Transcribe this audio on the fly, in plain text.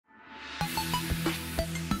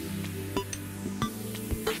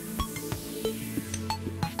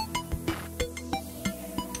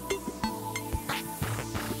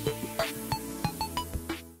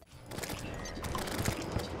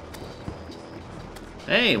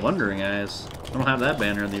Hey, Wondering Eyes. I don't have that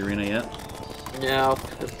banner in the arena yet. No,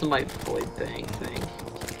 it's my void bang thing.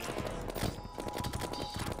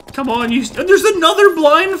 Come on, you. There's another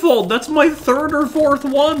blindfold! That's my third or fourth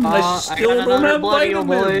one! I still don't have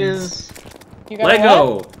vitamins! You got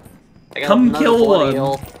Lego! I got Come kill one!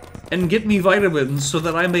 Bloody And get me vitamins so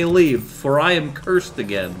that I may leave, for I am cursed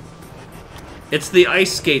again. It's the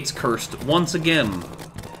ice skates cursed, once again.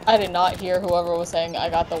 I did not hear whoever was saying I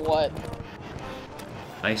got the what.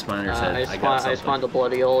 Ice Miner said, I got something. I spawned a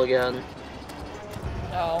bloody hole again.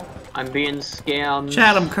 No. I'm being scammed.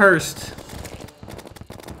 Chat, I'm cursed.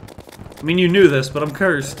 I mean, you knew this, but I'm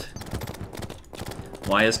cursed.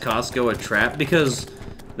 Why is Costco a trap? Because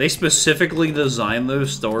they specifically designed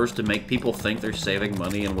those stores to make people think they're saving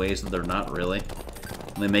money in ways that they're not really.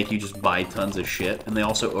 And they make you just buy tons of shit, and they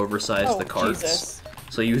also oversize the carts. Jesus.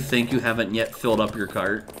 So you think you haven't yet filled up your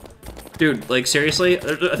cart. Dude, like, seriously?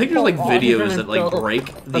 I think there's, like, videos that, like, break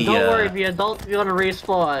the, but don't worry, the adult's gonna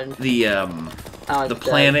respawn. The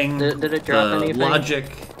planning, did it drop the anything?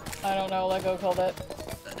 logic, I don't know, Lego killed it.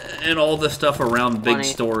 and all the stuff around big Funny.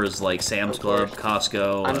 stores like Sam's Club,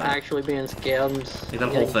 Costco. I'm actually being scammed. Like, that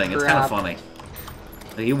whole thing. It's kind of funny.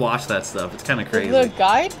 Like, you watch that stuff. It's kind of crazy. Did the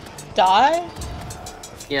guide die?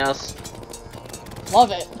 Yes.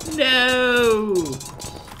 Love it. No!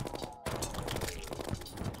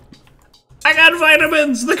 I got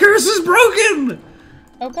vitamins! The curse is broken!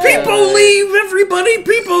 Okay. People leave, everybody!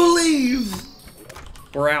 People leave!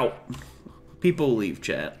 We're out. People leave,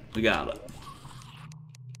 chat. We got it.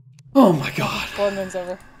 Oh my god. Gorman's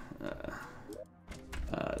over.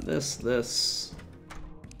 This.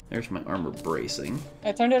 There's my armor bracing.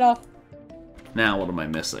 I turned it off. Now what am I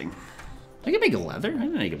missing? I can make leather? I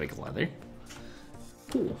didn't know you could make leather.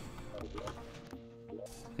 Cool.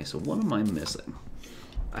 Okay, so what am I missing?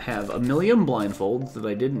 I have a million blindfolds that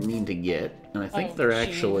I didn't mean to get, and I think they're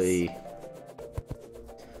actually...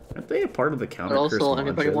 Aren't they a part of the counter curse But also, mantra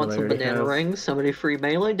anybody want that I some already banana have? rings? Somebody free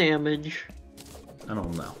melee damage. I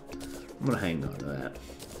don't know. I'm gonna hang on to that.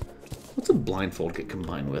 What's a blindfold get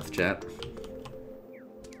combined with, chat?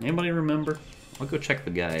 Anybody remember? I'll go check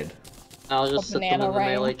the guide. I'll just sit them in the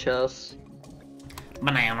melee chest.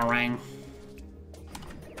 Banana ring.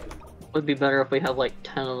 Would be better if we have like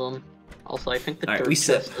 10 of them. Also, I think the Alright, dirt we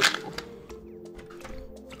chest set. is cool.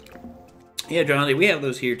 Yeah, Johnny, we have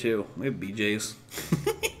those here too. We have BJ's.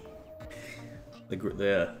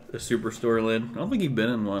 the superstore lid. I don't think you've been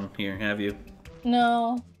in one here, have you?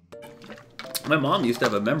 No. My mom used to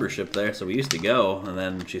have a membership there, so we used to go, and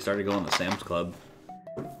then she started going to Sam's Club.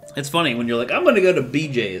 It's funny when you're like, I'm gonna go to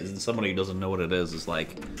BJ's, and somebody who doesn't know what it is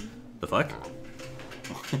like, the fuck?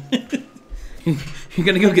 You're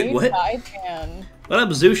gonna go get what? What up,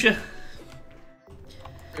 Zusha?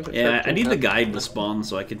 Yeah, I need the guide to spawn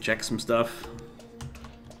so I can check some stuff.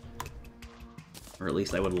 Or at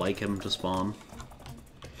least I would like him to spawn.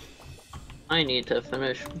 I need to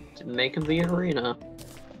finish making the arena.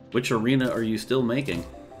 Which arena are you still making?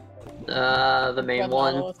 The main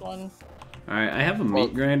one. Alright, I have a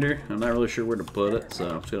meat grinder. I'm not really sure where to put it, so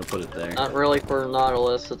I'm just gonna put it there. Not really for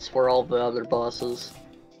Nautilus, it's for all the other bosses.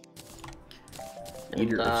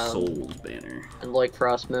 Eater of Souls banner. And like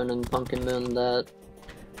Frost Moon and Pumpkin Moon and that.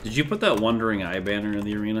 Did you put that Wandering Eye banner in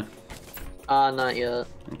the arena? Not yet.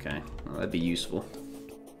 Okay, well, that'd be useful.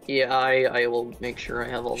 Yeah, I will make sure I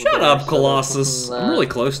have all the Shut banners up, Colossus! set up. I'm really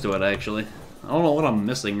close to it, actually. I don't know what I'm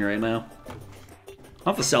missing right now.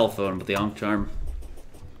 Not the cell phone, but the Ankh Charm.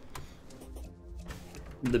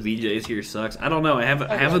 The VJs here sucks. I don't know, I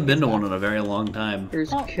haven't been to one in a very long time. Here's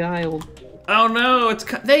Kyle. Oh no, it's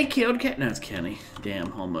they killed Ken. No, it's Kenny.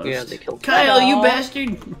 Damn, almost. Yeah, they killed Kyle, you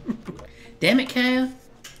bastard! Damn it, Kyle.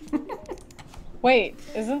 Wait,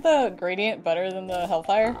 isn't the gradient better than the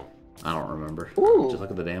Hellfire? I don't remember. Ooh. Just look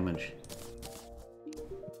at the damage.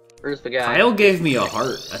 Where's the guy? Kyle gave me a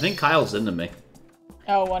heart. I think Kyle's into me.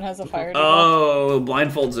 Oh, one has a fire. Oh,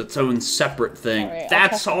 blindfold's its own separate thing. Right,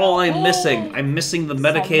 that's all I'm missing. I'm missing the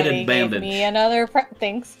medicated bandage. Gave me another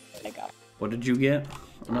thanks. I got. What did you get?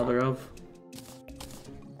 Another of?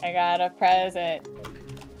 I got a present.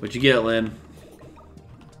 What'd you get, Lynn?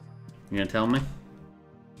 You gonna tell me?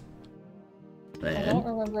 Lynn? I don't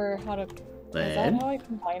remember how to. Lynn? Is that how I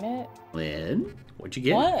combine it? Lynn? What'd you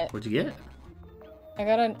get? What? What'd you get? I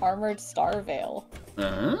got an armored star veil.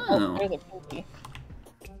 Oh. There's a pinky.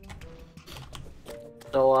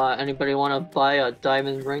 So, anybody want to buy a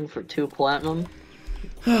diamond ring for 2 platinum?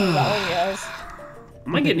 Yes.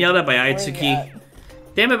 Am I getting yelled at by Itsuki?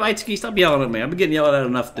 Damn it, Itsuki, stop yelling at me. I've been getting yelled at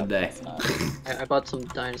enough today. I bought some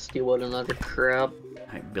dynasty wood and other crap.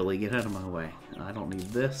 Alright, Billy, get out of my way. I don't need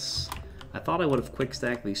this. I thought I would have quick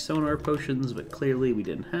stacked these sonar potions, but clearly we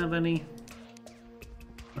didn't have any.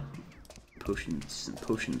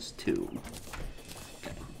 Potions too.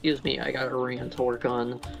 Excuse me, I got a rant to work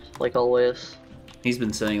on, like always. He's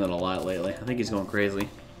been saying that a lot lately. I think he's going crazy.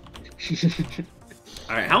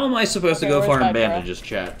 Alright, how am I supposed to go farm bandages,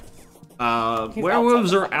 chat?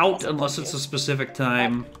 Werewolves are out unless it's a specific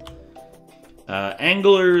time.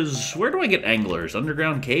 Anglers... Where do I get anglers?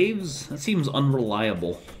 Underground caves? That seems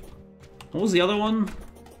unreliable. What was the other one?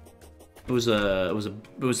 It was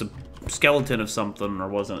a skeleton of something, or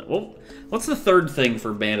wasn't it? Well, what's the third thing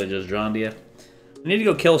for bandages, John? I need to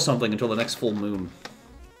go kill something until the next full moon.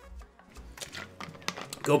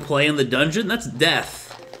 Go play in the dungeon? That's death.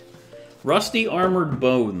 Rusty armored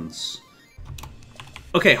bones.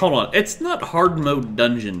 Okay, hold on. It's not hard mode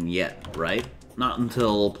dungeon yet, right? Not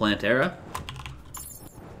until Plantera?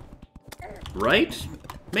 Right?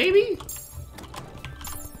 Maybe?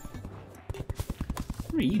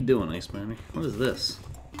 What are you doing, Ace Man? What is this?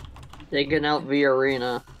 Digging out the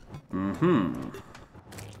arena. Mm-hmm.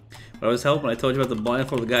 I was helping. I told you about the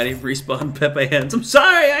blindfold. The guy named Respawn Pepe Hands. I'm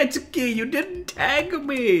sorry, Itsuki. You didn't tag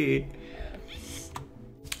me.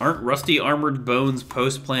 Aren't rusty armored bones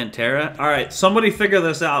post Plantera? All right, somebody figure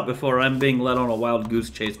this out before I'm being led on a wild goose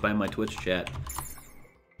chase by my Twitch chat.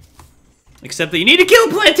 Except that you need to kill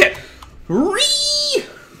Plantera.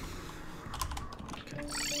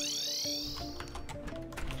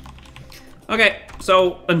 Okay,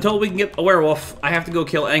 so until we can get a werewolf, I have to go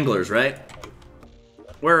kill anglers, right?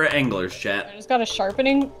 Where are anglers, chat? I just got a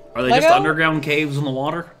sharpening. Are they Lego? just underground caves in the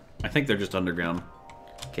water? I think they're just underground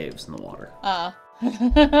caves in the water. It's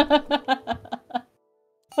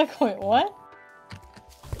like, wait, what?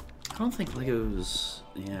 I don't think Lego's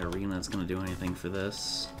arena is gonna do anything for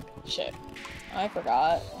this. Shit, I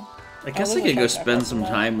forgot. I guess I could go spend some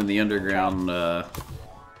time in the underground.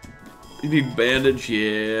 You need bandage,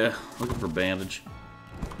 yeah. Looking for bandage.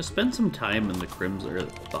 Just spend some time in the Crimson or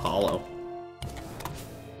the Hollow.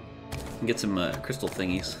 And get some crystal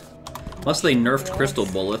thingies. Unless they nerfed crystal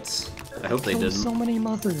bullets. I hope they didn't. So many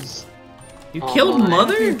mothers. You killed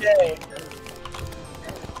Mother?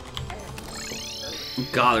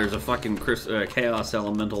 God, there's a fucking chaos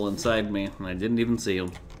elemental inside me, and I didn't even see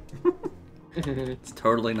him. It's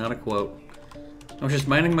totally not a quote. I was just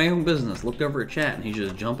minding my own business, looked over at chat, and he's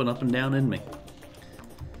just jumping up and down in me.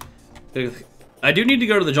 I do need to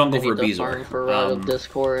go to the jungle for a Beezor. For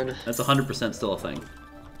Discord. That's 100% still a thing.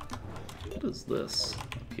 What is this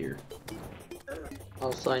up here?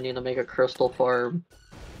 Also, I need to make a crystal farm.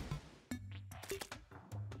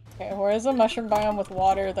 Okay, where is a mushroom biome with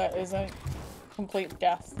water that isn't complete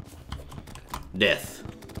death? Death.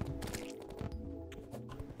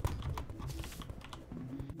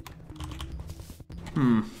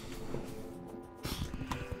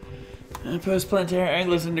 Post Plantera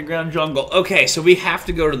Anglers Underground Jungle. Okay, so we have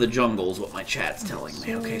to go to the jungle is what my chat's telling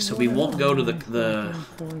me. Okay, so we won't go to the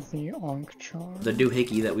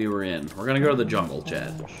doohickey that we were in. We're gonna go to the jungle, chat.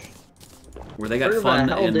 Where they got fun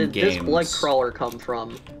in did games. this blood crawler come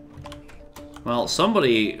from? Well,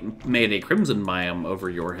 somebody made a crimson biome over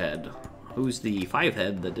your head. Who's the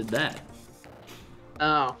 5-head that did that?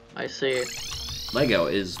 Oh, I see. Lego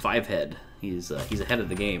is 5-head. He's ahead of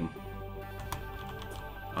the game.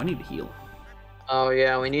 I need to heal. Oh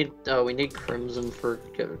yeah, we need crimson for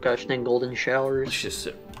gushing golden showers. Let's just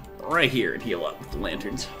sit right here and heal up with the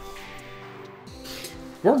lanterns.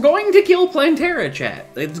 We're going to kill Plantera, chat.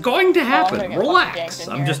 It's going to happen. Relax.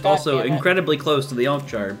 I'm just also incredibly close to the Ankh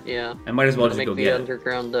Shard. Yeah. I might as well just go get it.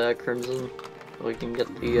 Underground crimson, so we can get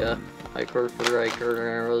the Ichor for Ichor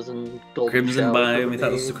arrows and golden Crimson biome. We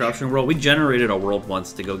thought this was a corruption world. We generated a world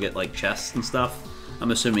once to go get like chests and stuff. I'm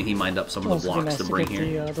assuming he mined up some of the blocks to bring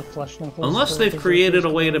here. Unless they've created a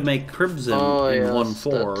way to make crimson in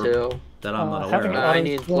 1.4 that I'm not aware of. I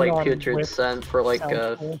need like putrid scent for like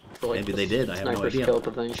maybe they did. I have no idea. Scope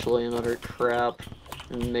eventually and other crap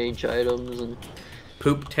and mage items and.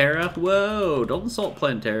 Poop Terra? Whoa! Don't insult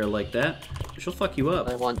Plantera like that. She'll fuck you up.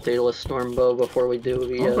 I want Daedalus Stormbow before we do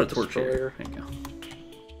the. I'll put a torch here. There you go.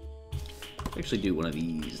 Actually, do one of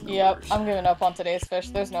these. Yep, I'm giving up on today's fish.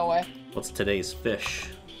 There's no way. What's today's fish?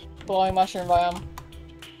 Glowing mushroom biome.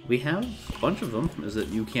 We have a bunch of them. Is it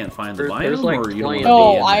you can't find the biome, like or you don't want to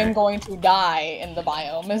No, be in I'm there? going to die in the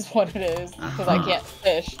biome is what it is, because I can't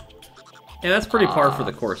fish. Yeah, that's pretty par for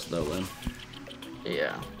the course, though, then.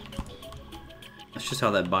 Yeah. That's just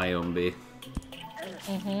how that biome be.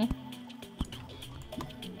 Mm-hmm.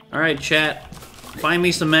 Alright, chat. Find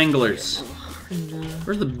me some anglers.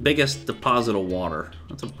 Where's the biggest deposit of water?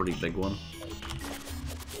 That's a pretty big one.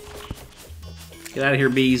 Get out of here,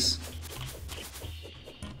 bees.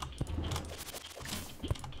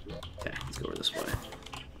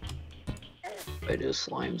 Why do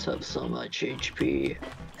slimes have so much HP?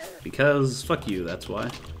 Because fuck you, that's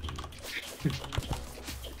why.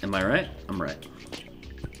 Am I right? I'm right.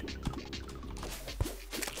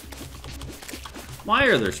 Why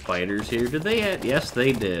are there spiders here? Did they add? Yes,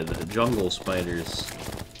 they did. Jungle spiders.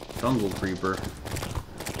 Jungle creeper.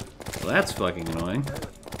 Well, that's fucking annoying.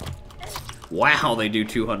 Wow, they do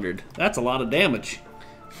 200. That's a lot of damage.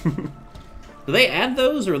 Do they add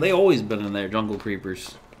those, or have they always been in there, jungle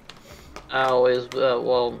creepers? Always,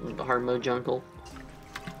 well, hard mode jungle.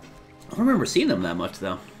 I don't remember seeing them that much,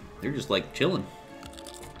 though. They're just, like, chilling.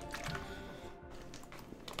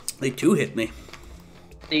 They two-hit me.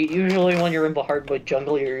 Usually when you're in the hard mode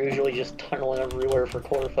jungle, you're usually just tunneling everywhere for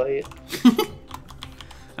core fight.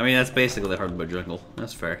 I mean, that's basically the hard mode jungle.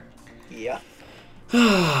 That's fair. Yeah.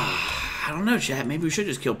 I don't know, chat. Maybe we should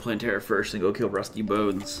just kill Plantera first and go kill Rusty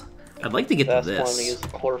Bones. I'd like to get to That's one to use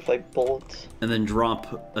this. the core fight bullets. And then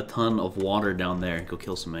drop a ton of water down there and go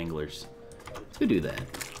kill some anglers. Let's go do that.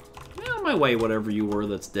 Yeah, on my way, whatever you were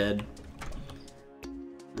that's dead.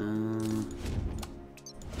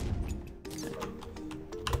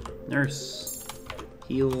 Nurse.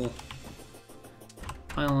 Heal.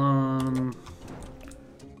 Pylon.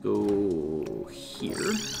 Go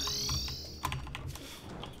here.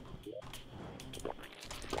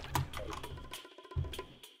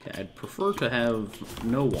 Okay, I'd prefer to have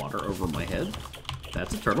no water over my head.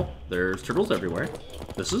 That's a turtle. There's turtles everywhere.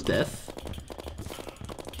 This is death.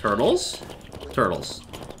 Turtles. Turtles.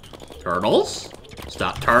 Turtles.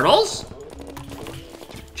 Stop turtles.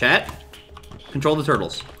 Chat. Control the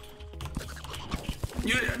turtles.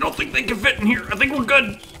 Yeah, I don't think they can fit in here. I think we're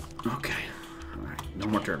good. Okay. Alright, no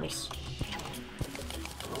more turtles.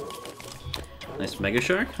 Nice Mega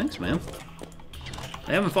Shark. Thanks, man.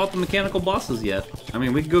 I haven't fought the mechanical bosses yet. I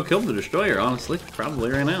mean, we could go kill the Destroyer, honestly. Probably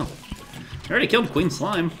right now. I already killed Queen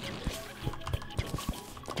Slime.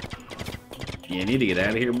 You need to get out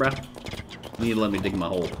of here, bruh. You need to let me dig my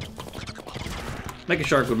hole. Mega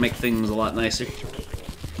Shark would make things a lot nicer.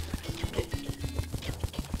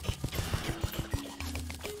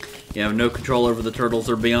 You have no control over the turtles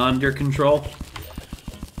or beyond your control?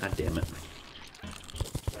 God damn it.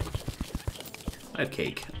 I have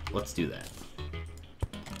cake. Let's do that.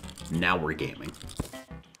 Now we're gaming.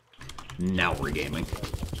 Now we're gaming.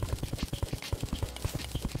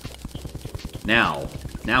 Now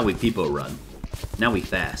we peepo run. Now we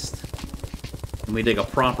fast. And we dig a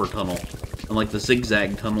proper tunnel. Unlike the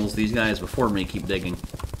zigzag tunnels these guys before me keep digging.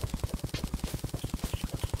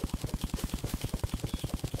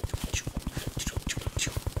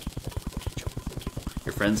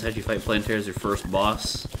 Your friends had you fight Plantera as your first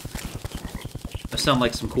boss? That sound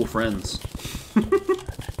like some cool friends.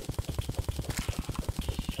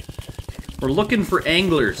 We're looking for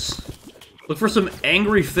anglers. Look for some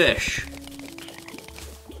angry fish.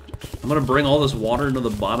 I'm gonna bring all this water to the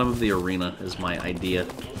bottom of the arena is my idea.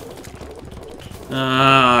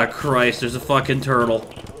 Ah, Christ, there's a fucking turtle.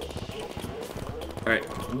 Alright,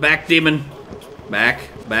 back, demon. Back,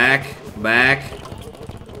 back, back.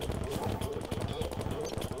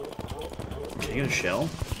 Can I get a shell?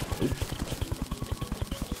 Oop.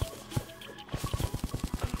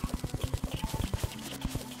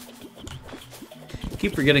 I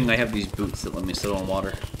keep forgetting I have these boots that let me sit on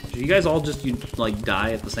water. Did you guys all just, like,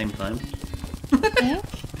 die at the same time? No,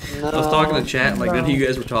 I was talking to chat, and, like, none of you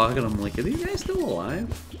guys were talking. I'm like, are these guys still alive?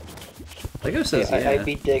 Lego says yeah. I'd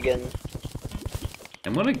be digging.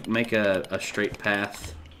 I'm gonna make a straight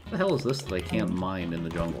path. What the hell is this that I can't mine in the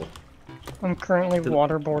jungle? I'm currently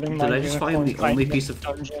waterboarding my Did I just find the only piece of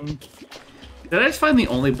dungeon. Did I just find the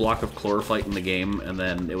only block of chlorophyte in the game, and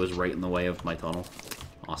then it was right in the way of my tunnel?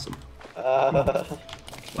 Awesome.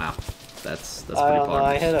 Wow, that's pretty I don't know,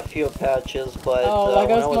 I progress. had a few patches, but Oh, when I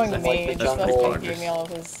Lego's was going in, mage. like, the That's pretty why jungle, he gave me all of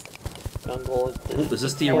his. Ooh, is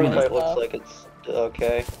this the core arena? fight looks like it's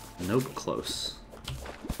okay. Nope, close.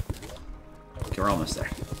 Okay, we're almost there.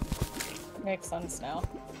 Makes sense now.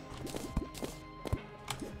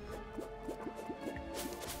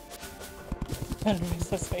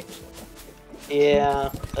 Yeah,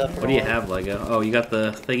 What do you have, Lego? Oh, you got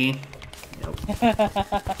the thingy? Yep.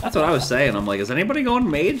 That's what I was saying. I'm like, is anybody going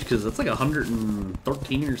mage? Because that's like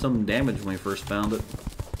 113 or something damage when we first found it.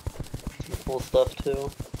 cool stuff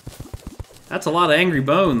too. That's a lot of angry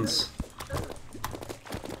bones.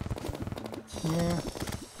 Yeah.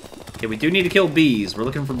 Okay, we do need to kill bees. We're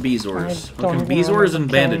looking for beezors. I We're don't looking even beezors remember and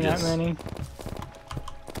killing bandages. that many.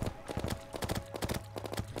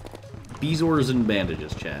 Beezors and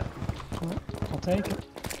bandages, chat. I'll take it.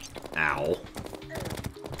 Ow.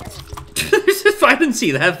 I didn't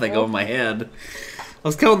see that thing over my head.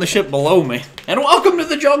 was killing the ship below me. And welcome to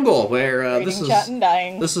the jungle, where this Reading, chat, and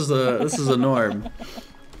dying. is a norm.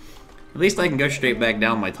 At least I can go straight back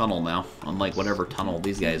down my tunnel now, unlike whatever tunnel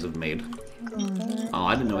these guys have made. Oh,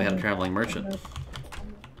 I didn't know we had a traveling merchant.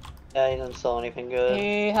 Yeah, he didn't sell anything good.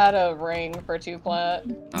 He had a ring for 2 plat.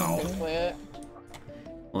 Oh. Basically it.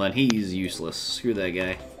 Well, then he's useless. Screw that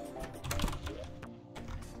guy.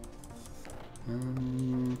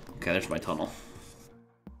 Okay, there's my tunnel.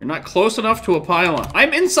 You're not close enough to a pylon.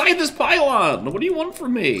 I'm inside this pylon! What do you want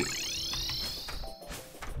from me?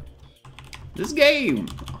 This game!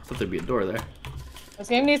 Oh, I thought there'd be a door there. This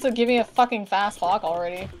game needs to give me a fucking fast clock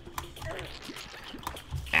already.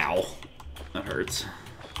 Ow. That hurts.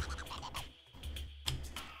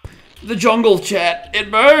 The jungle, chat! It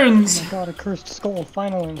burns! Oh my god, a cursed skull,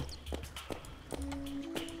 finally.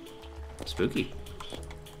 Spooky.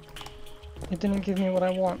 It didn't give me what I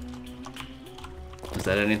want. Is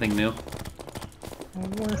that anything new?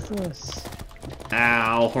 Worthless.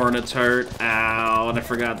 Ow, hornets hurt. Ow, and I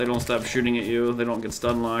forgot they don't stop shooting at you. They don't get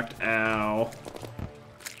stun locked. Ow.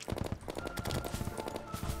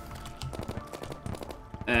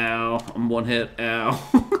 Ow, I'm one hit. Ow.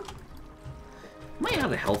 Am I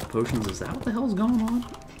out of health potions? Is that what the hell's going on?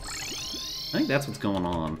 I think that's what's going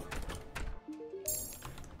on.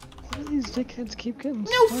 Why do these dickheads keep getting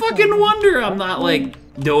No stuck fucking on me? wonder I'm not, like,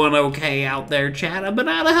 doing okay out there, chat. I've been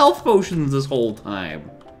out of health potions this whole time.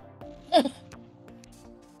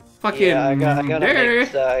 Fucking Yeah, I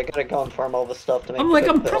gotta go and farm all the stuff to make. I'm like,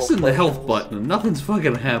 the I'm health pressing the health potions. button and nothing's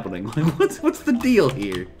fucking happening. Like, what's the deal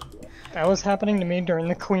here? That was happening to me during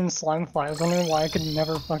the Queen Slime Fly. I was wondering why I could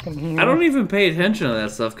never fucking heal. I don't even pay attention to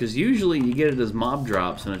that stuff, because usually you get it as mob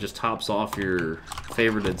drops and it just tops off your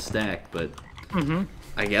favorited stack, but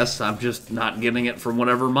I guess I'm just not getting it from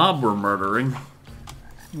whatever mob we're murdering.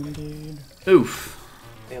 Indeed. Oof.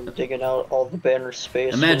 I'm digging out all the banner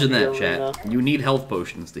space. Imagine from the that, arena. chat. You need health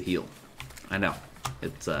potions to heal. I know.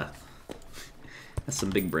 It's, that's some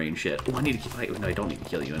big brain shit. Oh, I need to no, I don't need to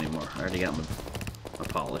kill you anymore. I already got my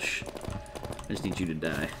polish. I just need you to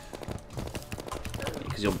die.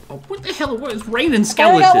 Because you'll... Oh, what the hell? It's raining I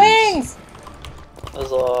skeletons! got wings! There's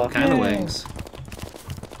What kind of Yay. wings?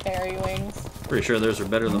 Fairy wings. Pretty sure theirs are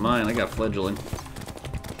better than mine. I got fledgling.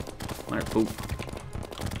 Alright, poop.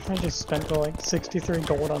 I just spent like 63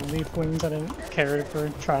 gold on leaf wings. I didn't care for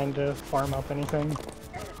trying to farm up anything.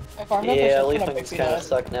 I farmed up yeah, a Leaf shit ton of Wings pixie kind of dust.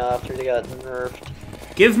 suck now after they got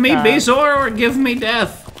nerfed. Give me Bezor or give me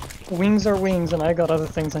death! Wings are wings, and I got other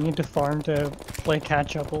things I need to farm to play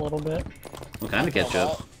catch up a little bit. What kind of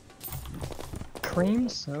ketchup? Cream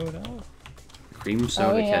soda. Cream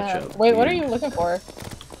soda ketchup. Wait, what are Weird. you looking for?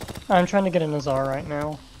 I'm trying to get an Azar right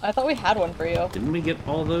now. I thought we had one for you. Didn't we get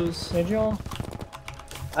all those? Did y'all?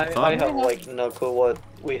 I have like no clue what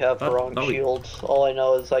we have for Thought Ankh we- shields. All I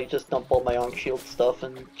know is I just dump all my Ankh shield stuff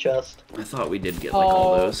in the chest. I thought we did get like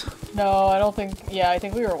all Oh. those. No, I don't think. Yeah, I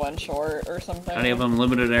think we were one short or something. Any of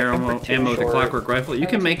unlimited ammo we're too with a short. clockwork rifle? You Are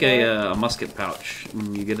can we make too a musket pouch.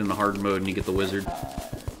 And you get into hard mode and you get the wizard.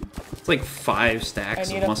 It's like 5 stacks I of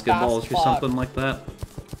need a musket fast balls or clock. something like that.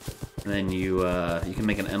 And then you can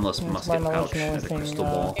make an endless That's musket my pouch knowledge and a everything, crystal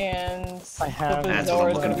ball. And I have- the That's what I'm Bizarre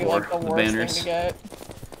is looking gonna be like for, the the worst banners. thing to get.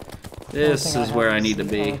 This thing I is where I haven't need to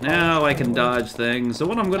seen be. on Now I can Volx. dodge things. So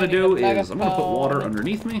what I'm gonna I need do a is I'm gonna put water megaphone.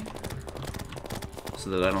 underneath me so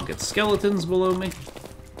that I don't get skeletons below me.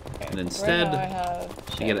 And instead, Right now I have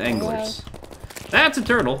you get shit. anglers. That's a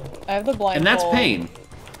turtle, I have the blindfold. and that's pain.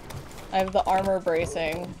 I have the armor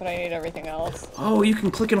bracing, but I need everything else. Oh, you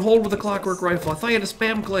can click and hold with a clockwork rifle. I thought you had to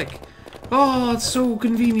spam click. Oh, it's so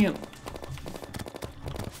convenient.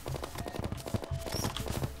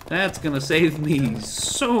 That's gonna save me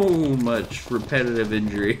so much repetitive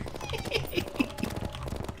injury.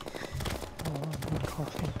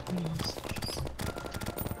 Coffee, please.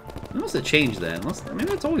 I must have changed that. Unless,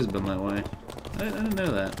 maybe it's always been that way. I didn't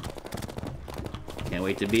know that. Can't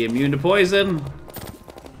wait to be immune to poison.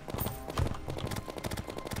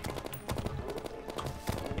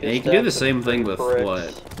 Yeah, you can do the same thing with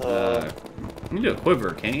what? You can do a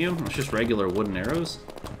quiver, can't you? It's just regular wooden arrows,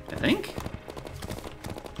 I think.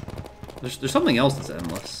 There's something else that's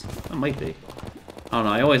endless. That might be. I don't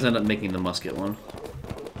know. I always end up making the musket one.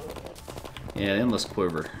 Yeah, endless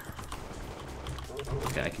quiver.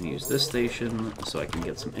 Okay, I can use this station so I can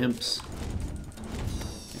get some imps.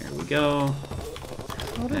 There we go.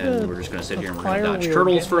 How did And a- we're just gonna sit here and we're fire gonna dodge wheel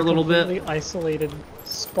turtles get for a little bit. completely isolated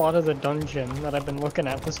spotted the dungeon that I've been looking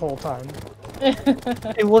at this whole time.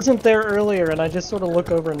 It wasn't there earlier, and I just sort of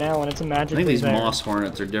look over now, and it's I magically think these there. moss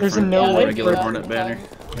hornets are different There's no than way the regular for it. hornet banner.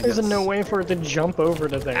 There's no way for it to jump over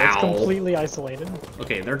to there. It's Ow. completely isolated.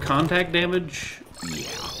 Okay, their contact damage, yeah.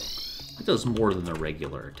 It does more than the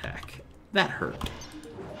regular attack. That hurt.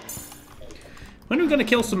 When are we gonna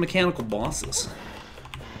kill some mechanical bosses?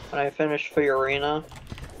 When I finish Fiorina,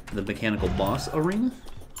 The mechanical boss arena?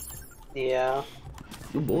 yeah.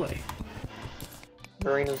 Oh boy.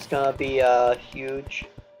 Arena's gonna be, huge.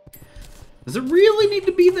 Does it really need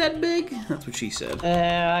to be that big? That's what she said.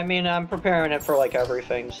 I mean, I'm preparing it for, like,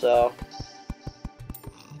 everything, so...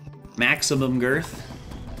 Maximum girth?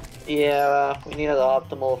 Yeah, we need it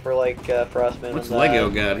optimal for, like, Frostman What's and Lego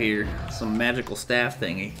got here? Some magical staff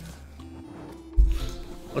thingy.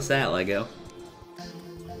 What's that, Lego?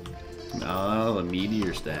 Oh, the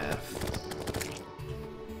meteor staff.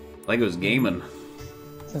 Lego's gaming.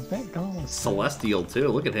 It's a bit gone. Celestial, too.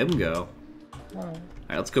 Look at him go. Alright.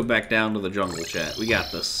 Alright, let's go back down to the jungle, chat. We got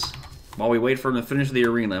this. While we wait for him to finish the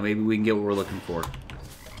arena, maybe we can get what we're looking for.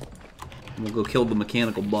 We'll go kill the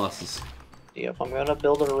mechanical bosses. Yeah, if I'm gonna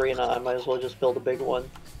build an arena, I might as well just build a big one.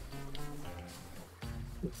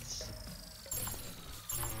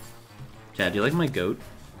 Chad, do you like my goat?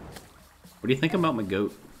 What do you think about my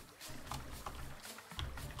goat?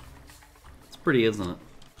 It's pretty, isn't it?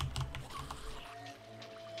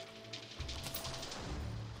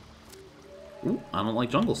 Ooh, I don't like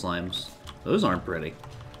jungle slimes. Those aren't pretty.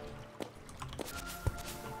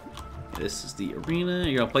 This is the arena.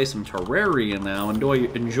 You're gonna play some Terraria now. Enjoy your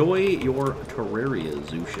Terraria,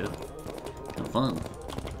 Zusha. Have fun.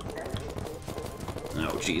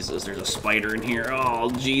 Oh, Jesus, there's a spider in here.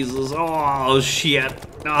 Oh, Jesus. Oh, shit.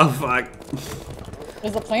 Oh, fuck.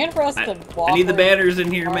 Is the plan for us to walk? I need the around banners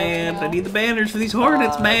in here, the man. arena? I need the banners for these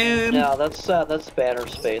hornets, man. No, that's banner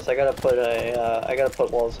space. I gotta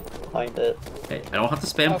put walls behind it. Hey, I don't have to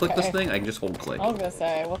spam click this Okay. thing. I can just hold click. I was gonna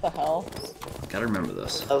say, what the hell? Gotta remember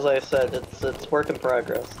this. As I said, it's work in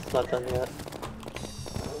progress. It's not done yet.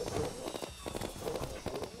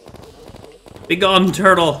 Be gone,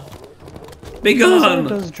 turtle. Be So it gone.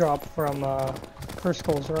 does drop from curse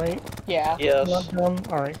skulls, right? Yeah. Yes. Not done?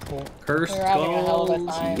 Alright, cool. Cursed We were having a hell of a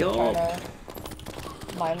skulls. time Yup. trying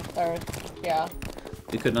to mine, or, yeah.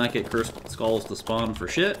 We could not get cursed skulls to spawn for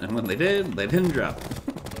shit, and when they did, they didn't drop.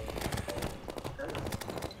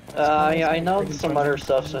 Yeah, I know some other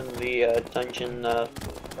stuff's in the dungeon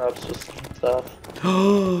drops with stuff.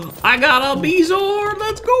 I got a Beezor!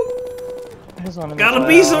 Let's go! It is on Got a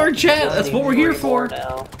another- Beezor, chat! Just That's need what we're here 3 more for!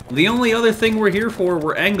 now, The only other thing we're here for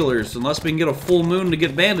were anglers, unless we can get a full moon to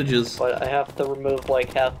get bandages. but I have to remove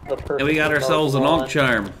like half the perfect. And we got ourselves an one. Ankh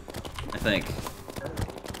Charm, I think.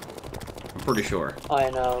 I'm pretty sure.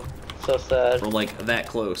 I know. So sad. We're like that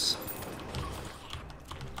close.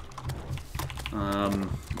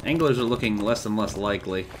 Anglers are looking less and less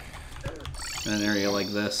likely in an area like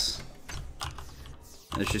this.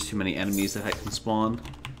 There's just too many enemies that can spawn.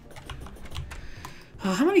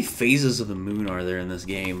 How many phases of the moon are there in this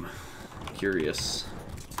game? I'm curious.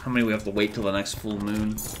 How many we have to wait till the next full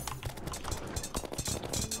moon?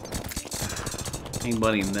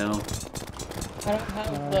 Anybody know? I don't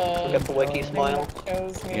have the... Got the wiki thing smile. that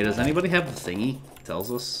shows me Yeah, does that. anybody have the thingy?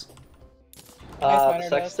 Tells us. Spider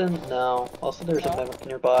Sexton? No. Also, there's No. a mimic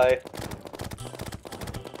nearby.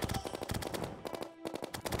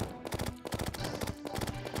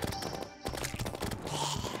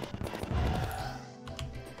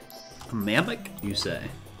 A Mammoth, you say?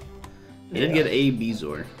 I did Yeah. get a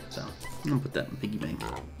Beezor, so I'm gonna put that in piggy bank.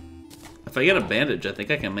 If I get a bandage, I think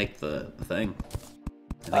I can make the thing.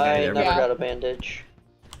 I never- never Yeah. got a bandage.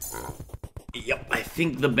 Yep, I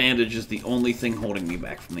think the bandage is the only thing holding me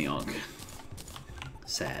back from the Ankh.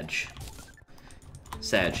 Sag.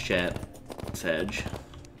 Sag, chat. Sag.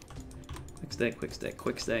 Quick stack, quick stack,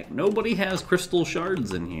 quick stack. Nobody has crystal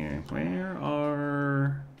shards in here. Where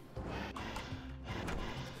are...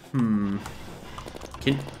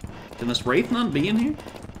 Can this Wraith not be in here?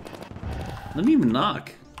 Let me even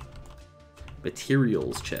knock.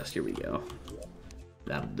 Materials chest, here we go.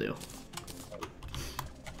 That'll do.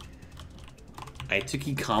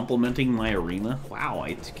 Aituki complimenting my arena? Wow,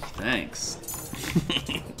 Aituki, thanks.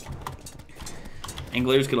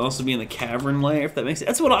 Anglers could also be in the cavern layer, if that makes sense.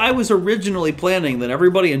 That's what I was originally planning, that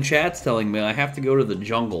everybody in chat's telling me I have to go to the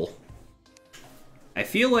jungle. I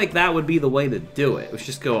feel like that would be the way to do it. Let's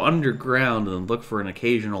just go underground and look for an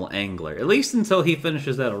occasional angler. At least until he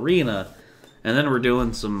finishes that arena. And then we're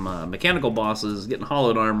doing some mechanical bosses, getting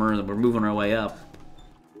hollowed armor, and then we're moving our way up.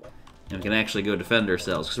 And we can actually go defend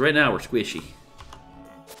ourselves, because right now we're squishy.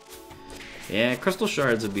 Yeah, crystal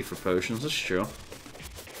shards would be for potions, that's true.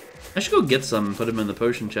 I should go get some and put them in the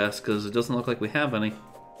potion chest, because it doesn't look like we have any.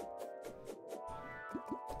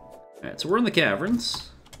 Alright, so we're in the caverns.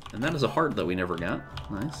 And that is a heart that we never got.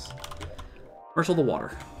 Nice. Where's all the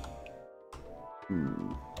water?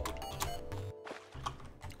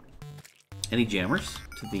 Any jammers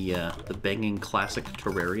to the banging classic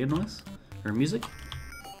Terraria noise? Or music?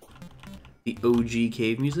 The OG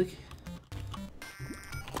cave music?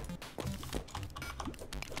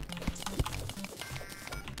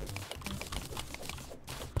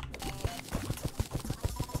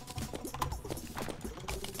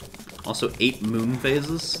 Also 8 moon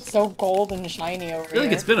phases. It's so gold and shiny over I feel like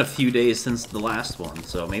here. it's been a few days since the last one,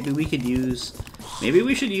 so maybe we should use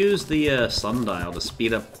the sundial to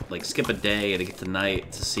speed up, like skip a day to get to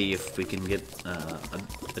night to see if we can get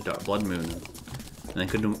a dark blood moon, and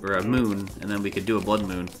then or a moon, and then we could do a blood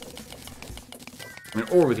moon. I mean,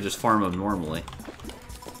 or we could just farm them normally.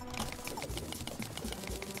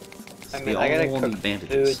 I mean, I gotta cook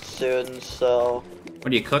food soon, so...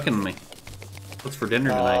 What are you cooking me? What's for dinner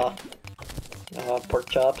tonight? Pork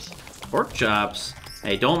chops. Pork chops?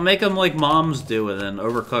 Hey, don't make them like moms do and then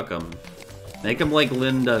overcook them. Make them like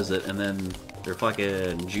Lynn does it, and then they're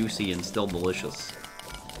fucking juicy and still delicious.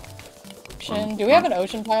 Ocean. Do we have an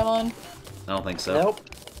ocean pylon? I don't think so. Nope.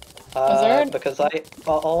 Because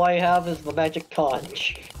all I have is the magic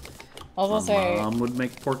conch. I was gonna My say, mom would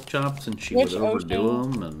make pork chops and she would which overdo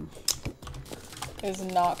ocean? them, and is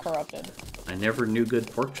not corrupted. I never knew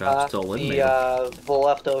good pork chops till Lynn made them. The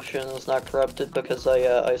left ocean is not corrupted because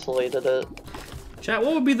I isolated it. Chat,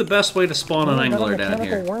 what would be the best way to spawn an angler down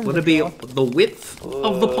here? Would it be the width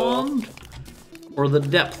of the pond? Or the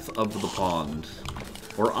depth of the pond?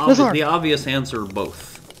 Or the obvious answer,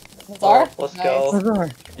 both? Nazar? Let's Nice. go. Nazar,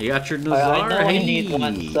 You got your I Nazar? know I Hey! need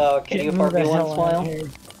one, so can you farm me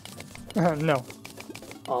one, Smile? No.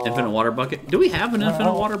 Infinite water bucket? Do we have an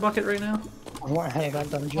infinite water bucket right now? I want ahead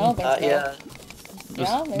of that I don't dungeon. think so. Yeah.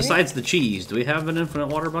 Yeah, maybe? Besides the cheese, do we have an infinite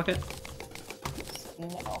water bucket?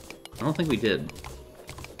 No. I don't think we did.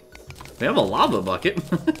 We have a lava bucket.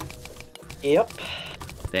 Yep.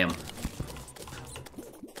 Damn.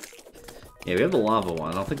 Yeah, we have the lava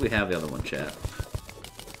one. I don't think we have the other one, chat.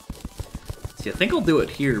 See, I think I'll do it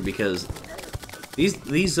here because these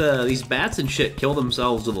bats and shit kill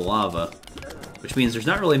themselves with the lava, which means there's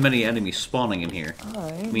not really many enemies spawning in here.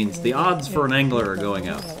 It means the odds for an angler are going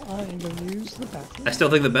up. I still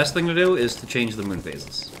think the best thing to do is to change the moon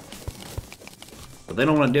phases. But they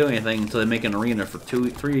don't want to do anything until they make an arena for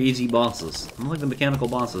 3 easy bosses. I don't think the mechanical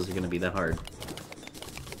bosses are going to be that hard.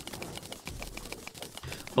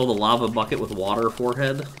 Fill the lava bucket with water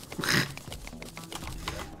forehead.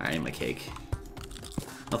 I need my cake.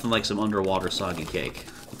 Nothing like some underwater soggy cake.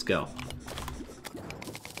 Let's go.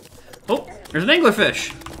 Oh, there's an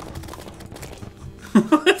anglerfish!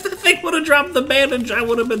 If the thing would have dropped the bandage, I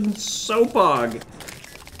would have been so pog.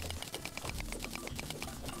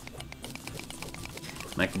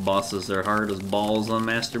 Make the bosses are hard as balls on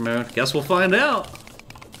Master Mode. Guess we'll find out.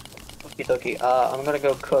 Okie dokie. I'm gonna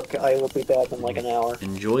go cook. I will be back in like an hour.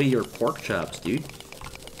 Enjoy your pork chops, dude.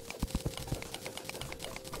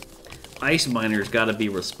 Ice Miner's gotta be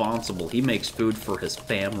responsible. He makes food for his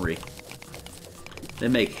family. They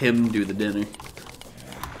make him do the dinner.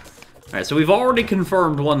 Alright, so we've already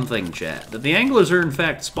confirmed one thing, chat. That the anglers are in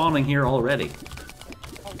fact spawning here already.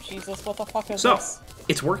 Oh Jesus, what the fuck is So, this?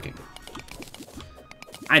 it's working.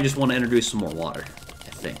 I just want to introduce some more water,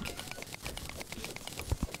 I think.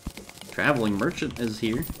 Traveling merchant is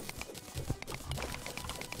here.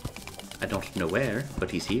 I don't know where, but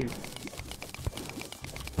he's here.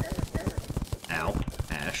 Ow.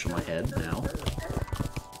 Ash on my head. Ow.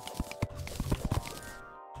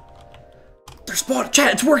 They're spawning!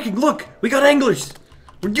 Chat, it's working! Look! We got anglers!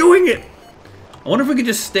 We're doing it! I wonder if we could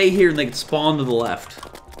just stay here and they could spawn to the left.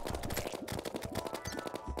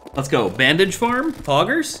 Let's go. Bandage farm?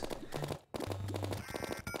 Poggers?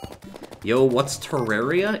 Yo, what's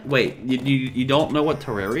Terraria? Wait, you don't know what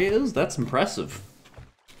Terraria is? That's impressive.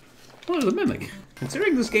 Oh, there's a mimic.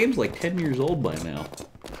 Considering this game's like 10 years old by now.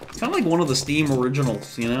 It's kind of like one of the Steam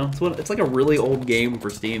originals, you know? It's like a really old game for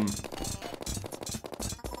Steam.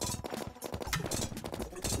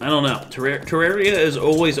 I don't know. Terraria is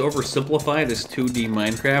always oversimplified as 2D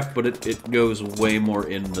Minecraft, but it goes way more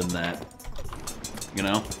in than that. You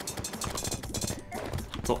know?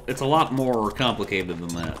 It's a lot more complicated than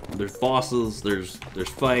that. There's bosses, there's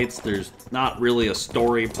fights, there's not really a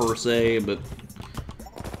story per se, but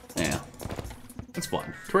yeah. It's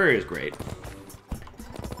fun. Terraria is great.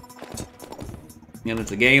 And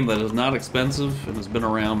it's a game that is not expensive and has been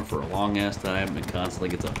around for a long ass time and constantly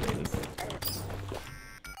gets updated.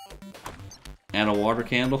 Add a water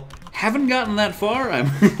candle. Haven't gotten that far.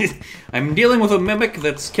 I'm dealing with a mimic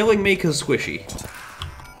that's killing me because squishy.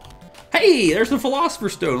 Hey, there's the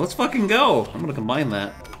Philosopher's Stone. Let's fucking go. I'm gonna combine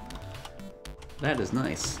that. That is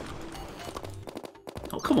nice.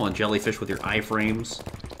 Oh, come on, jellyfish with your iframes.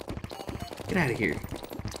 Get out of here.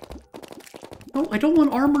 No, I don't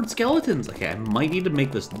want armored skeletons. Okay, I might need to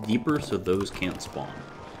make this deeper so those can't spawn.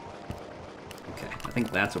 Okay, I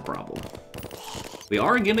think that's a problem. We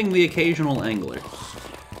are getting the occasional angler.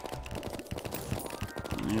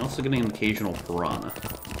 And we're also getting an occasional piranha.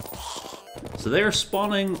 So they are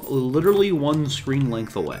spawning literally one screen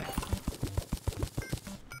length away.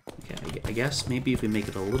 Okay, I guess maybe if we make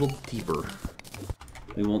it a little deeper,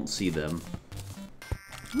 we won't see them.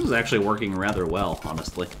 This is actually working rather well,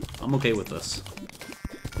 honestly. I'm okay with this.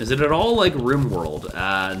 Is it at all like RimWorld?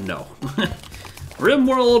 No.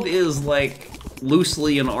 RimWorld is like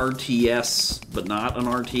loosely an RTS, but not an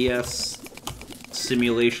RTS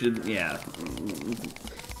simulation. Yeah.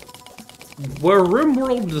 Where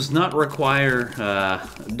RimWorld does not require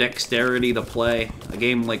dexterity to play, a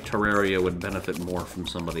game like Terraria would benefit more from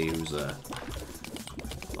somebody who's a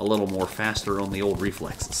little more faster on the old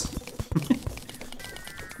reflexes.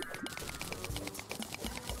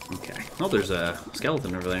 Okay. Oh, there's a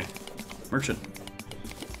skeleton over there. Merchant.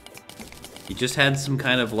 He just had some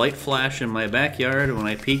kind of light flash in my backyard, and when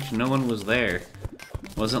I peeked, no one was there.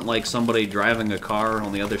 It wasn't like somebody driving a car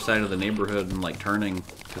on the other side of the neighborhood and, like, turning,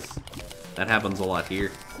 because that happens a lot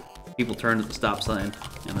here. People turn at the stop sign,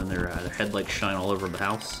 and then their headlights shine all over the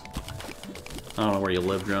house. I don't know where you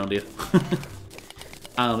live, around you.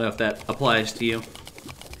 I don't know if that applies to you.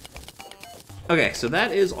 Okay, so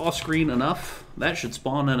that is off-screen enough. That should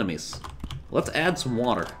spawn enemies. Let's add some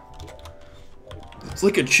water. It's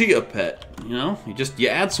like a chia pet, you know? You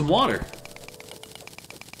add some water.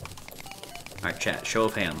 Alright, chat, show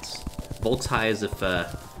of hands. Volx high as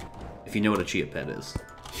if you know what a chia pet is.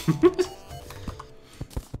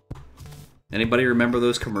 Anybody remember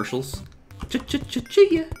those commercials?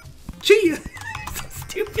 Chia! Chia!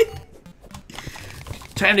 Stupid!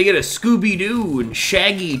 Time to get a Scooby-Doo and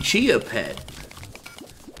Shaggy chia pet.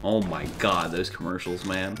 Oh my god, those commercials,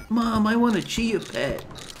 man. Mom, I want a chia pet.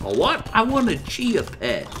 A what? I want a chia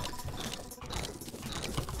pet.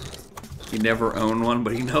 You never own one,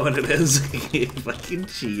 but you know what it is. Fucking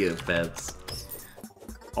chia pets.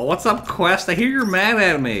 Oh, what's up, Quest? I hear you're mad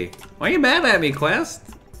at me. Why are you mad at me, Quest?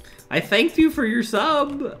 I thanked you for your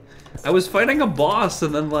sub. I was fighting a boss,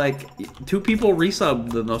 and then, like, 2 people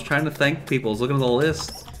resubbed, and I was trying to thank people. I was looking at the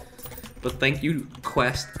list. But thank you,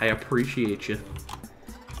 Quest. I appreciate you.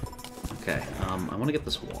 Okay, I want to get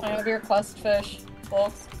this water. I have your quest fish,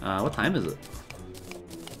 folks. What time is it?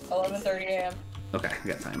 11:30 a.m. Okay, I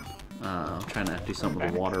got time. I'm trying to do something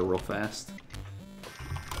with the water real fast.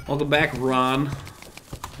 Welcome back, Ron.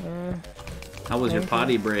 How was your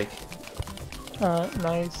potty break?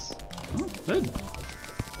 Nice. Oh, good.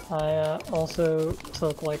 I also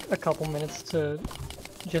took like a couple minutes to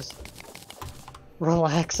just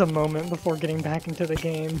relax a moment before getting back into the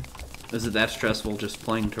game. Is it that stressful just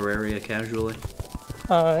playing Terraria casually?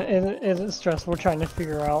 It is stressful trying to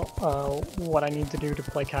figure out what I need to do to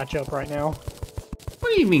play catch up right now.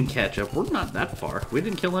 What do you mean catch up? We're not that far. We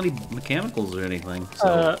didn't kill any mechanicals or anything.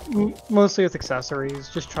 So. Mostly with accessories,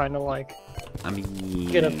 just trying to like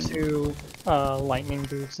get up mean, to lightning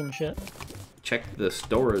boots and shit. Check the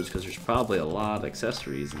stores because there's probably a lot of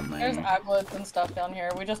accessories in there. There's aglets and stuff down here.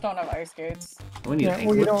 We just don't have ice skates. We need Yeah,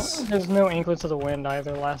 well, you anklets. don't. There's no anklets of the wind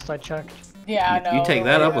either. Last I checked. Yeah, I know. You take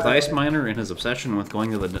that up with Ice Miner and his obsession with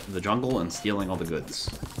going to the jungle and stealing all the goods.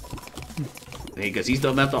 Because he's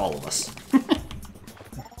done that to all of us.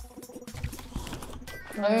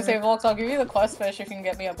 I was gonna say, Volx, I'll give you the quest fish if you can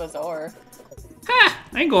get me a bazaar. Ha!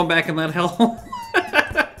 I ain't going back in that hell.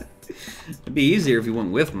 It'd be easier if you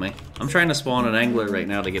went with me. I'm trying to spawn an angler right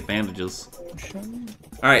now to get bandages.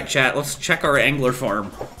 Alright, chat, let's check our angler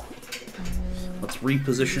farm. Let's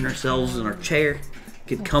reposition ourselves in our chair,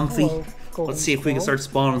 get comfy. Let's see if we can start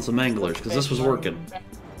spawning some anglers, because this was working.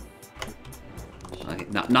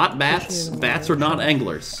 Not bats. Bats are not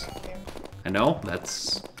anglers. I know,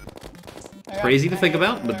 that's crazy to think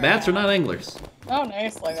about, but bats are not anglers. Oh,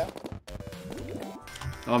 nice, Lego.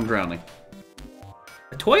 Oh, I'm drowning.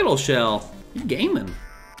 A turtle shell. You gaming.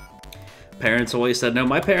 Parents always said no.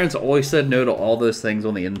 My parents always said no to all those things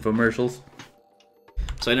on the infomercials.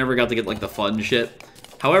 So I never got to get, like, the fun shit.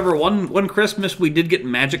 However, one Christmas we did get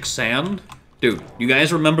magic sand. Dude, you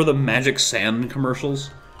guys remember the magic sand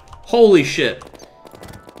commercials? Holy shit.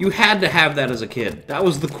 You had to have that as a kid. That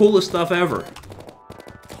was the coolest stuff ever.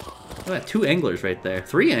 Look at that, 2 anglers right there.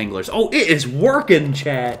 3 anglers. Oh, it is working,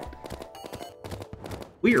 chat.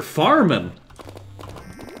 We are farming!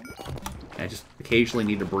 I just occasionally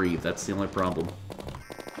need to breathe, that's the only problem.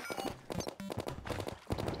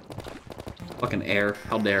 Fucking air,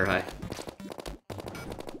 how dare I?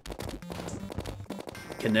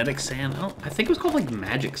 Kinetic sand? I think it was called like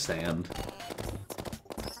magic sand.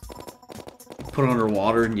 You put it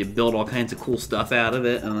underwater and you build all kinds of cool stuff out of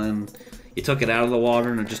it, and then you took it out of the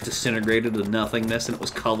water and it just disintegrated to nothingness, and it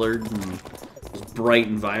was colored and it was bright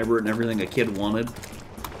and vibrant and everything a kid wanted.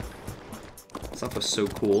 Stuff was so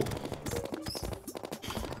cool.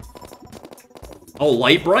 Oh,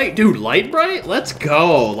 Light Bright? Dude, Light Bright? Let's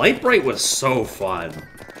go! Light Bright was so fun.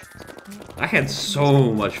 I had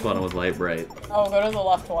so much fun with Light Bright. Oh, go to the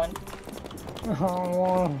left one. Oh,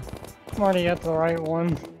 well, I'm already at the right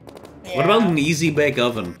one. Yeah. What about an Easy Bake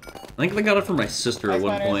Oven? I think I got it for my sister at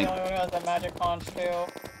one point. The only one who has that magic conch too.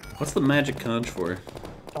 What's the magic conch for?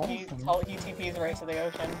 He TPs right to the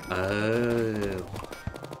ocean. Oh.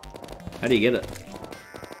 How do you get it?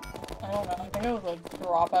 I don't know. I think it was a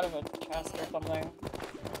drop out of a chest or something.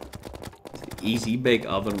 The Easy Bake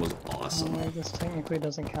Oven was awesome. Oh, this technically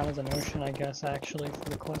doesn't count as an ocean, I guess, actually, for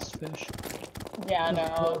the quest fish. Yeah,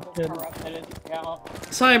 no, it's corrupted. It doesn't count.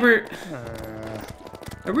 Cyber,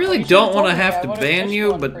 I really don't want to have to ban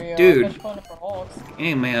you, but dude,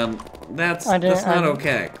 hey man, that's not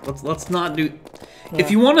okay. Let's not do. Yeah.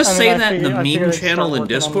 If you want to say that in the meme channel in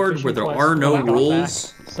Discord where there are no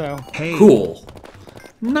rules, cool.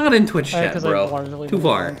 Not in Twitch chat, bro. Too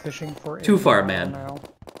far. Too far, man.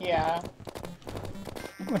 Yeah.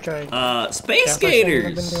 Which Space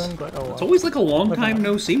Gators! It's always like a long time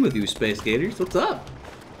no see with you, Space Gators. What's up?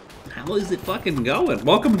 How is it fucking going?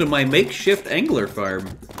 Welcome to my makeshift angler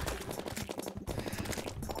farm.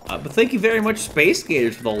 But thank you very much, Space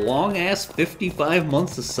Gators, for the long-ass 55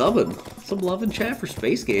 months of subbing. Some love and chat for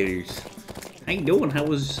Space Gators. How you doing? How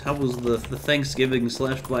was the Thanksgiving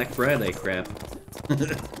 / Black Friday crap?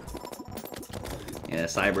 Yeah,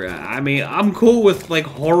 Cyber. I mean, I'm cool with like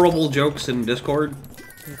horrible jokes in Discord,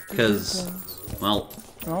 because, well,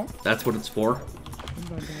 that's what it's for.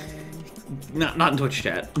 Not in Twitch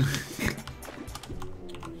chat.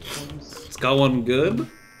 It's going good.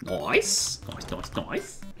 Nice.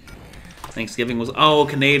 Nice. Thanksgiving was... Oh,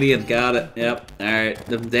 Canadians. Got it. Yep. Alright.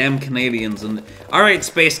 The damn Canadians. And alright,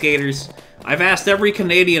 Space Gators. I've asked every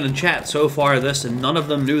Canadian in chat so far this, and none of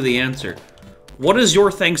them knew the answer. What is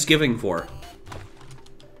your Thanksgiving for?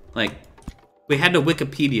 Like, we had to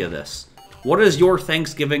Wikipedia this. What is your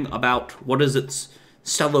Thanksgiving about? What does it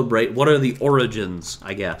celebrate? What are the origins,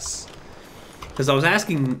 I guess? Because I was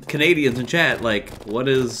asking Canadians in chat, like, what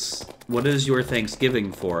is your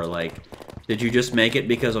Thanksgiving for? Like, did you just make it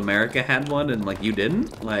because America had one and, like, you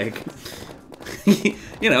didn't? Like,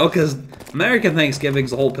 you know, because American Thanksgiving's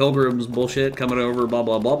the whole pilgrims bullshit coming over, blah,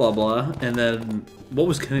 blah, blah, blah, blah. And then, what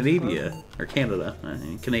was Canada? Or Canada.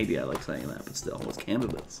 Canada, I like saying that, but still, what's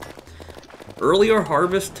Canada's? Earlier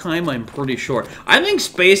harvest time, I'm pretty sure. I think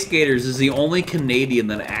Space Gators is the only Canadian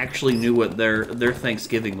that actually knew what their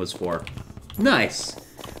Thanksgiving was for. Nice.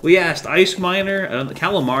 We asked Ice Miner.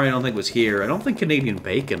 Calamari, I don't think was here. I don't think Canadian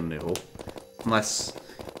Bacon knew. Unless...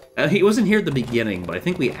 he wasn't here at the beginning, but I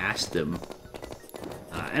think we asked him.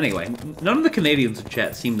 Anyway, none of the Canadians in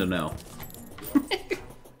chat seem to know.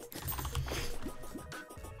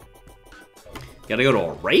 Gotta go to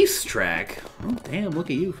a racetrack. Oh, damn, look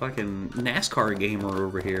at you, fucking NASCAR gamer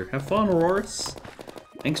over here. Have fun, Auroras.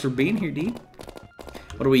 Thanks for being here, D.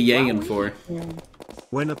 What are we yaying for?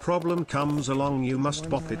 When a problem comes along, you must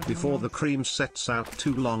bop it before the cream sets out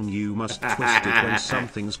too long. You must twist it when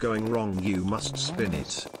something's going wrong. You must spin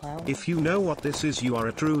it. If you know what this is, you are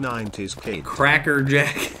a true 90s kid. Cracker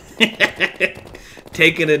Jack.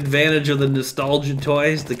 Taking advantage of the nostalgia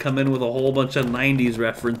toys to come in with a whole bunch of 90s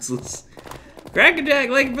references. Cracker Jack,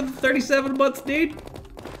 like for the 37 months, dude.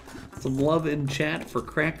 Some love in chat for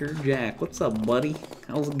Cracker Jack. What's up, buddy?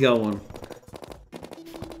 How's it going?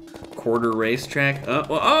 Quarter racetrack.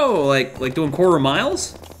 Oh, like doing quarter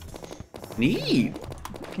miles? Neat.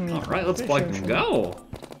 Alright, let's fucking go.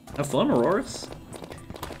 Have fun, Auroras.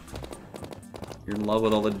 You're in love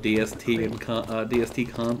with all the DST and DST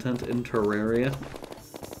content in Terraria.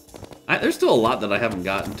 There's still a lot that I haven't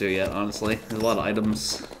gotten to yet, honestly. There's a lot of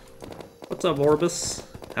items. What's up, Orbis?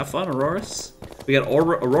 Have fun, Auroras. We got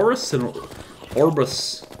Auroras and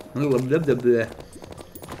Orbis. Not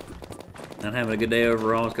having a good day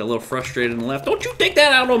overall. Just got a little frustrated and left. Don't you take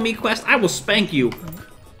that out on me, Quest. I will spank you.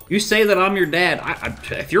 You say that I'm your dad.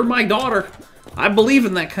 If you're my daughter, I believe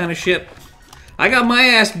in that kind of shit. I got my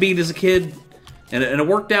ass beat as a kid, and it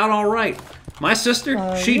worked out all right. My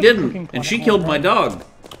sister, she didn't, and she killed my dog.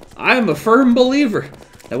 I am a firm believer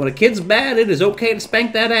That when a kid's bad, it is okay to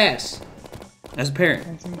spank that ass. As a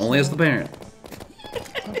parent. Only as the parent.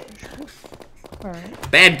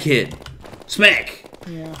 Alright. Bad kid. Smack!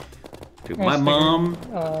 Yeah. Dude, my mom...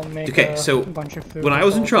 Make Okay, so, a bunch of food when I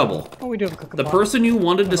was in trouble, oh, we do have a cooking the pot. person you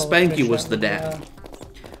wanted to Little spank you fish was that the we, dad.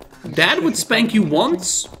 Dad would spank you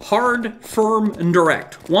once, hard, firm, and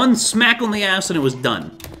direct. One smack on the ass and it was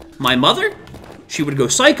done. My mother, she would go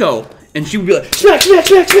psycho, and she would be like, smack, smack,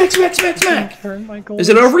 smack, smack, smack, smack, smack. Is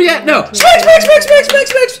it over yet? No. Smack, smack, smack, smack, smack,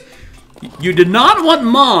 smack. You did not want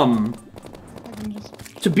mom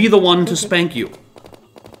to be the one to spank you.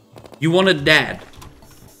 You wanted dad.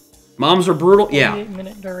 Moms are brutal. Yeah.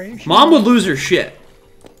 48-minute duration. Mom would lose her shit.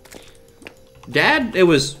 Dad, it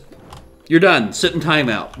was, you're done. Sit in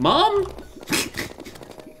timeout. Mom?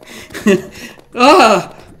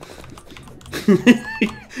 Ah!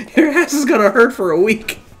 Your ass is gonna hurt for a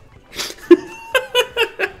week.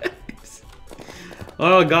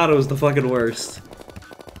 Oh god, it was the fucking worst.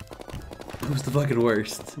 It was the fucking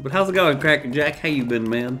worst. But how's it going, Cracker Jack? How you been,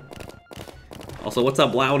 man? Also, what's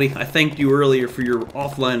up, Loudy? I thanked you earlier for your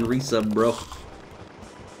offline resub, bro.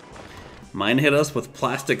 Mine hit us with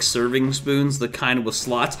plastic serving spoons, the kind with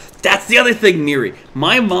slots. That's the other thing, Neri.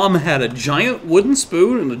 My mom had a giant wooden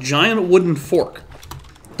spoon and a giant wooden fork.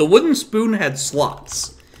 The wooden spoon had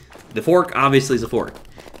slots. The fork, obviously, is a fork.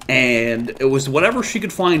 And it was whatever she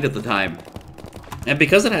could find at the time. And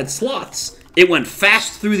because it had slots, it went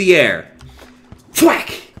fast through the air.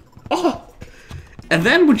 Thwack! Oh! And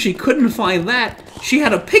then when she couldn't find that, she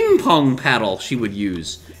had a ping pong paddle she would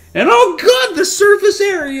use. And oh god, the surface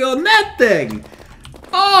area on that thing!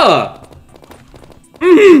 Ah!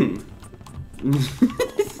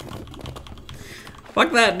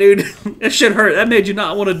 Fuck that, dude. That shit hurt. That made you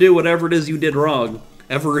not want to do whatever it is you did wrong.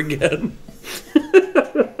 Ever again.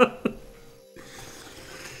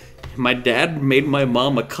 My dad made my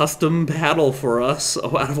mom a custom paddle for us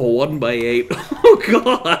out of a 1x8. Oh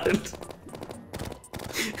god!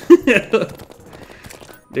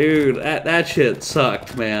 Dude, that shit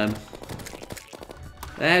sucked, man.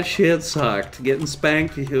 That shit sucked. Getting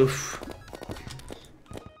spanked, oof.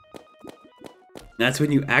 That's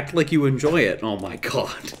when you act like you enjoy it. Oh my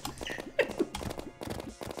god.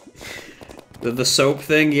 The soap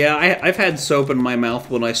thing, yeah, I've had soap in my mouth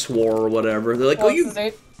when I swore or whatever. They're like, Well, oh, you...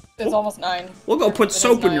 It's almost 9. We'll go put It is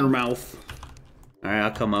soap in 9. your mouth. Alright,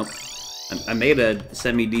 I'll come up. I made a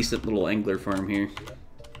semi-decent little angler farm here.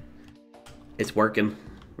 It's working.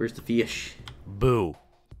 Where's the fish? Boo.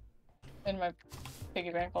 In my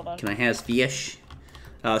piggy bank, hold on. Can I has fish?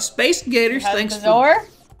 Space Gators, Has thanks Bazaar?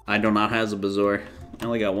 I do not has a Bazaar. I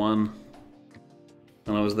only got one.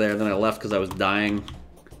 When I was there, then I left because I was dying.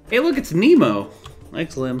 Hey, look, it's Nemo.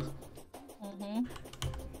 Excellent.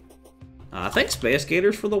 Thanks, Space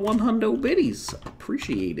Gators, for the 100 biddies.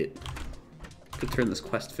 Appreciate it. Could turn this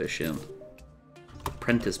quest fish in.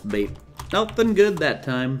 Apprentice bait. Nothing good that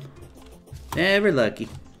time. Never lucky.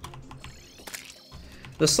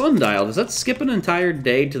 The sundial, does that skip an entire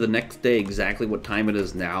day to the next day exactly what time it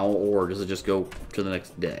is now, or does it just go to the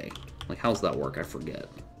next day? Like, how's that work? I forget.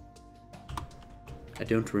 I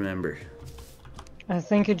don't remember. I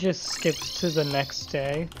think it just skips to the next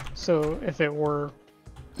day, so if it were...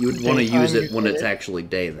 You would want to use it when did it's it. actually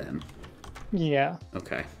day, then. Yeah.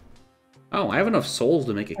 Okay. Oh, I have enough souls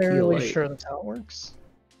to make a keel Fairly light. sure that's how it works.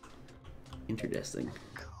 Interesting.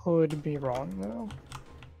 Could be wrong, though.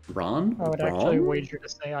 Ron? I would wrong? actually wager to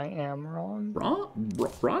say I am wrong.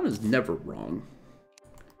 Ron is never wrong.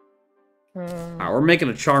 Uh, We're making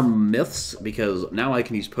a charm myths because now I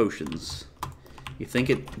can use potions. You think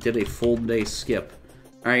it did a full day skip?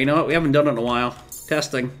 Alright, you know what? We haven't done it in a while.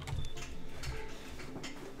 Testing.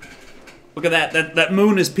 Look at that. That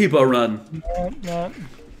moon is Peepo Run.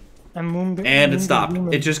 And it stopped.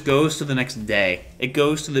 It just goes to the next day. It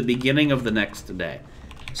goes to the beginning of the next day.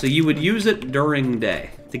 So you would use it during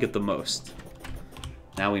day to get the most.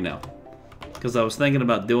 Now we know. Because I was thinking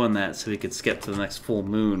about doing that so we could skip to the next full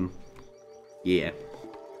moon. Yeah.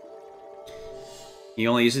 You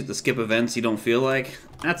only use it to skip events you don't feel like?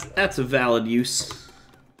 That's a valid use.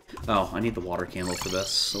 Oh, I need the water candle for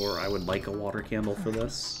this, or I would like a water candle for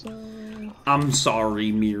this. I'm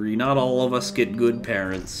sorry, Miri. Not all of us get good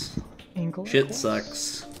parents. Shit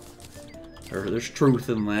sucks. There's truth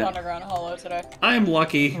in that. Underground hollow today. I'm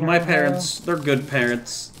lucky. My parents, they're good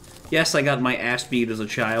parents. Yes, I got my ass beat as a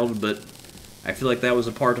child, but I feel like that was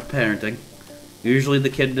a part of parenting. Usually the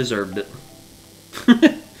kid deserved it.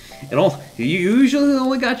 You usually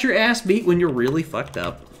only got your ass beat when you're really fucked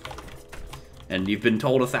up. And you've been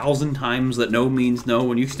told 1,000 times that no means no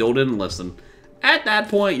and you still didn't listen. At that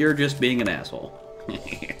point, you're just being an asshole.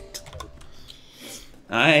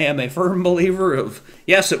 I am a firm believer of,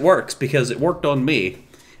 yes, it works, because it worked on me.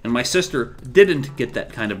 And my sister didn't get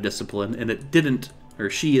that kind of discipline, and it didn't, or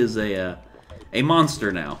she is a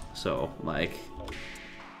monster now. So, like,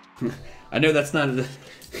 I know that's not,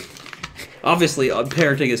 obviously,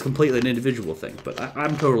 parenting is completely an individual thing, but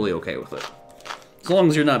I'm totally okay with it. As long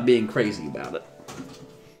as you're not being crazy about it.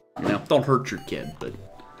 You know, don't hurt your kid, but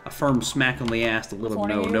a firm smack on the ass to let them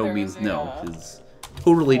know no means no is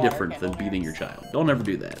totally different than beating your child. Don't ever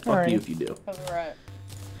do that. Fuck you if you do.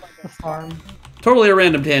 The farm. Totally a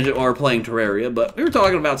random tangent while we're playing Terraria, but we were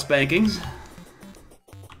talking about spankings.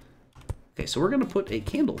 Okay, so we're going to put a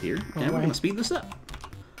candle here, and we're going to speed this up.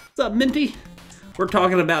 What's up, Minty? We're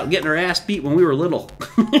talking about getting our ass beat when we were little.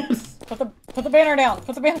 Put the banner down.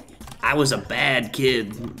 Put the banner. I was a bad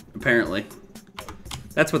kid, apparently.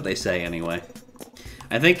 That's what they say, anyway.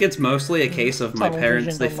 I think it's mostly a case of my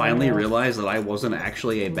parents, they finally realized that I wasn't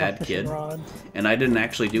actually a bad kid, and I didn't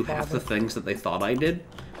actually do half the things that they thought I did,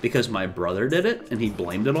 because my brother did it, and he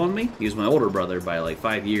blamed it on me. He was my older brother by like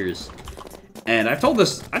 5 years. And I told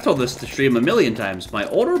this to stream a million times. My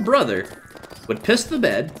older brother would piss the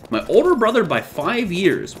bed. My older brother by 5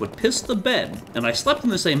 years would piss the bed, and I slept in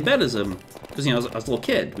the same bed as him, because, you know, I was a little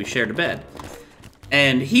kid. We shared a bed.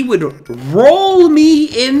 And he would roll me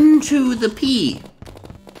into the pee.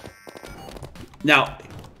 Now,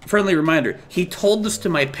 friendly reminder, he told this to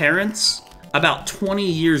my parents about 20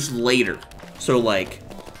 years later. So, like,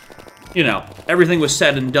 you know, everything was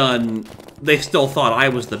said and done, they still thought I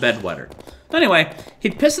was the bedwetter. Anyway,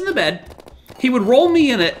 he'd piss in the bed, he would roll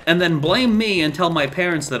me in it, and then blame me and tell my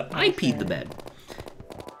parents that I peed the bed.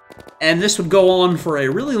 And this would go on for a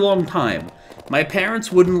really long time. My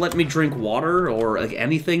parents wouldn't let me drink water or like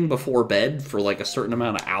anything before bed for like a certain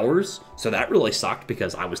amount of hours, so that really sucked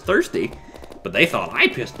because I was thirsty, but they thought I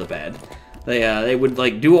pissed the bed. They would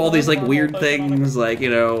like do all these like weird things, like, you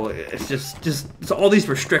know, it's just all these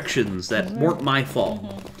restrictions that weren't my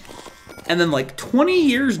fault. And then like 20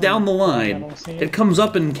 years down the line, it comes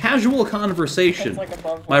up in casual conversation.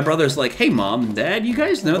 My brother's like, "Hey mom and dad, you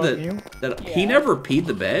guys know that he never peed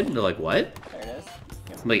the bed?" And they're like, "What?"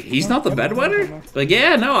 Like, he's not the bedwetter? Like,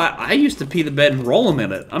 yeah, no, I used to pee the bed and roll him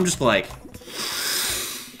in it. I'm just like,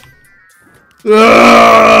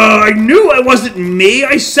 I knew it wasn't me.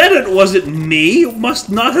 I said it wasn't me. It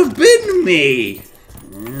must not have been me.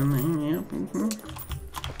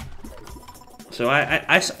 So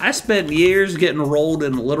I spent years getting rolled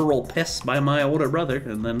in literal piss by my older brother,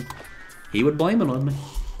 and then he would blame it on me.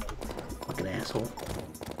 Fucking asshole.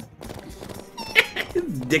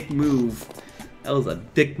 Dick move. That was a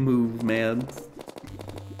dick move, man.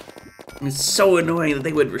 It's so annoying that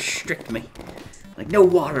they would restrict me. Like, no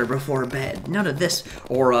water before bed, none of this.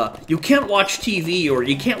 Or, you can't watch TV, or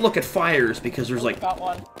you can't look at fires, because there's, like,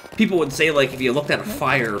 people would say, like, if you looked at a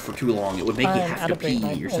fire for too long, it would make you have to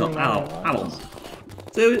pee, or something. I don't know.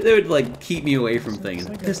 So they would, like, keep me away from things.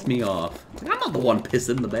 It pissed me off. Like, I'm not the one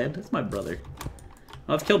pissing in the bed, it's my brother.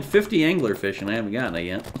 I've killed 50 anglerfish, and I haven't gotten it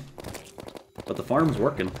yet. But the farm's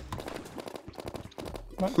working.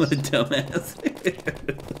 What a dumbass.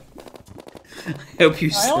 I hope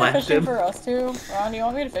you slapped him. For us too. Ron, do you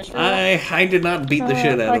want me to fish for you? I did not beat the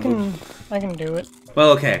shit out of him. I can do it.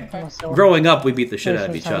 Well, okay. Growing up, we beat the shit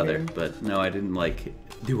out of each other, but no, I didn't, like,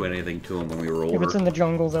 do anything to him when we were older. If it's in the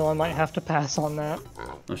jungle, though, I might have to pass on that.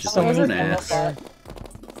 It's just an ass.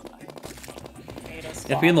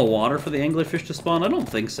 It'd be in the water for the anglerfish to spawn? I don't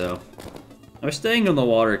think so. I was staying in the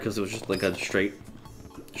water because it was just like a straight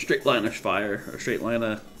line of fire, or straight line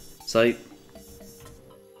of sight.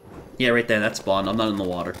 Yeah, right there, that spawned. I'm not in the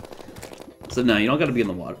water. So no, you don't gotta be in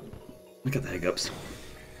the water. Look at the hiccups.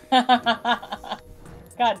 God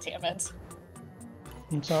damn it.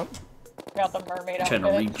 What's up? Got the mermaid outfit.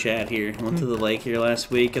 Trying to read chat here. I went to the lake here last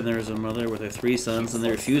week, and there was a mother with her 3 sons, and they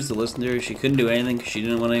refused to listen to her. She couldn't do anything because she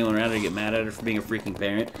didn't want anyone around her to get mad at her for being a freaking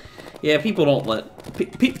parent. Yeah, people don't let...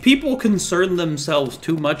 people concern themselves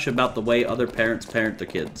too much about the way other parents parent their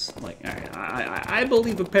kids. Like, I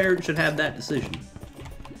believe a parent should have that decision.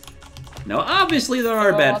 Now, obviously there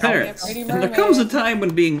are bad parents, and there comes a time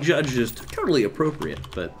when being judged is totally appropriate,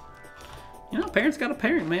 but, you know, parents gotta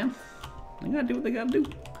parent, man. They gotta do what they gotta do.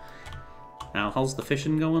 Now, how's the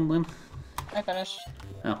fishing going, Lynn? I finished.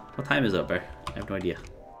 Oh, what time is it up there? I have no idea.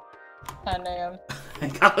 10 a.m. I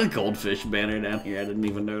got a goldfish banner down here, I didn't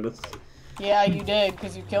even notice. Yeah, you did,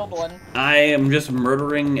 because you killed one. I am just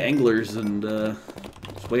murdering anglers and,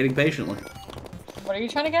 just waiting patiently. What are you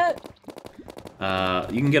trying to get?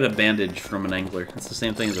 You can get a bandage from an angler. It's the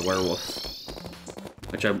same thing as a werewolf.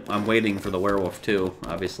 Which I'm waiting for the werewolf too,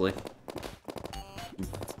 obviously.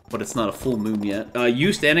 But it's not a full moon yet.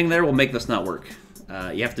 You standing there will make this not work.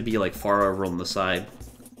 you have to be like far over on the side.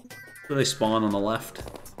 So they spawn on the left.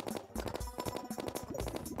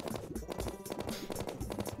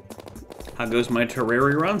 How goes my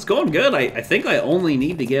Terraria run? It's going good. I think I only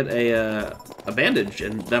need to get a bandage,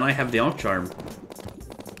 and then I have the Ankh Charm.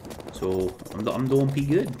 So I'm doing pretty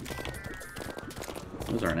good.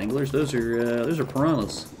 Those aren't anglers. Those are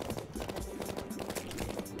piranhas.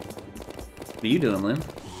 What are you doing, Lynn?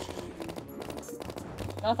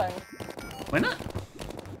 Nothing. Why not?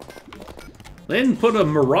 Lynn put a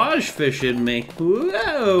mirage fish in me.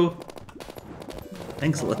 Whoa!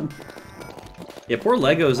 Thanks, Lynn. Yeah, poor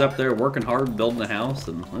Lego's up there working hard, building a house,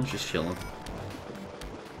 and I'm just chilling.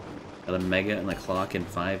 Got a mega and a clock and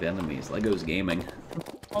 5 enemies. Lego's gaming.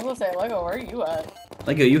 I was gonna say, Lego, where are you at?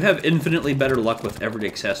 Lego, you have infinitely better luck with every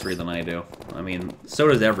accessory than I do. I mean, so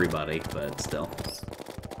does everybody, but still.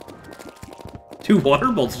 2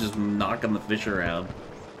 water bolts just knocking the fish around.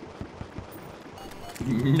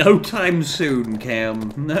 No time soon,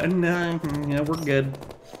 Cam. No, we're good.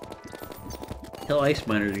 Tell Ice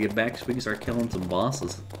Miner to get back so we can start killing some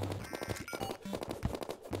bosses.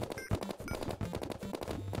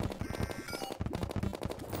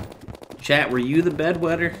 Chat, were you the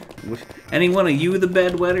bedwetter? Any one of you the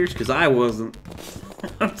bedwetters? Because I wasn't.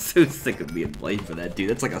 I'm so sick of being blamed for that, dude.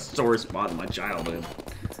 That's like a sore spot in my childhood.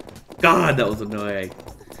 God, that was annoying.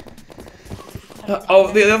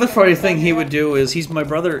 Oh, the other funny thing he would do is he's my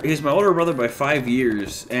brother. He's my older brother by 5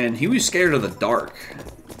 years, and he was scared of the dark.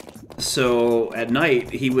 So at night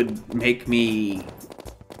he would make me.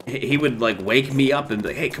 He would like wake me up and be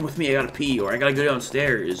like, "Hey, come with me. I gotta pee, or I gotta go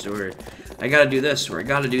downstairs, or I gotta do this, or I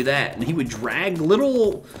gotta do that." And he would drag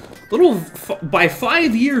little, by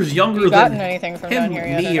 5 years younger than anything from him, down here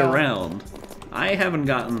yet, me around. I haven't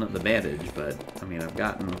gotten the bandage, but I mean I've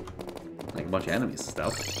gotten like a bunch of enemies and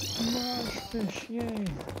stuff. Fish, yay.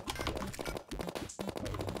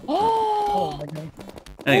 Oh my god.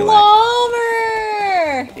 Anyway,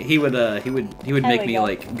 Glommer! he would make me go.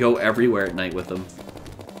 like go everywhere at night with him.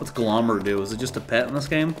 What's Glommer do? Is it just a pet in this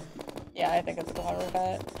game? Yeah, I think it's Glommer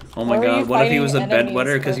pet. Oh my Or are you god, what if he was a fighting enemies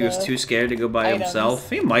bedwetter because he for was the too scared to go by items? himself?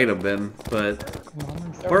 He might have been, but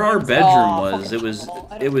The where our rooms- bedroom Aw, was, fucking it was jungle.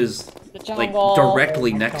 I it don't- was the like jungle.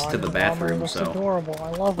 directly Oh my next god, to the Glommer bathroom, looks so adorable. I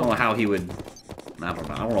love I don't know it. how he would. I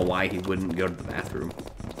don't know why he wouldn't go to the bathroom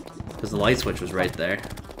because the light switch was right there.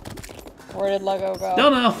 Where did Lego go?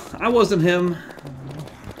 Don't know. I wasn't him.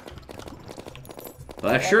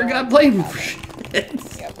 But I sure got blamed for shit.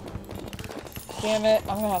 Yep. Damn it,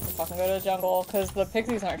 I'm gonna have to fucking go to the jungle, because the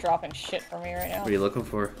pixies aren't dropping shit for me right now. What are you looking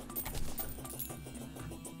for?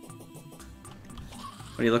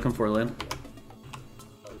 What are you looking for, Lynn?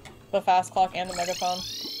 The fast clock and the megaphone.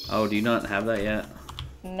 Oh, do you not have that yet?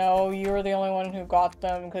 No, you were the only one who got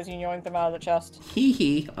them, because you yoinked them out of the chest. Hee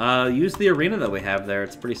hee. Use the arena that we have there.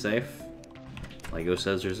 It's pretty safe. Lego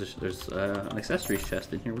says there's an accessories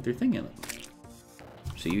chest in here with your thing in it.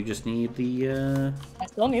 So you just need the I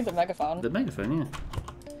still need the megaphone. megaphone, yeah.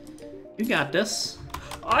 You got this.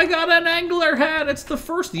 I got an angler hat. It's the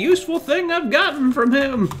first useful thing I've gotten from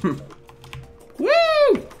him.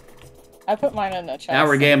 Woo! I put mine in the chest. Now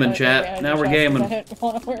we're gaming, I put chat. it in Now the we're chest 'cause gaming. I didn't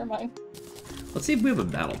want to wear mine. Let's see if we have a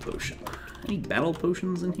battle potion. Any battle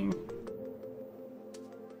potions in here?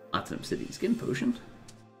 Lots of obsidian skin potion.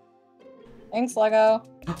 Thanks, Lego.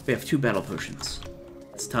 Oh, we have 2 battle potions.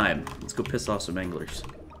 It's time. Let's go piss off some anglers.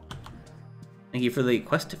 Thank you for the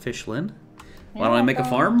quest to fish, Lynn. Why don't I make a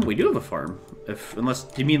farm? We do have a farm. Unless,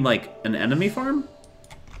 do you mean like an enemy farm?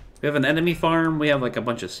 We have an enemy farm. We have like a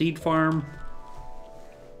bunch of seed farm.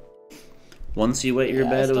 Once you wet your Yeah,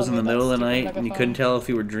 I bed, it still was in the need that middle of the stupid night, and you megaphone. couldn't tell if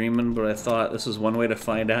you were dreaming, but I thought this was one way to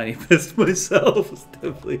find out. You pissed myself. It's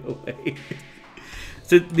definitely a way.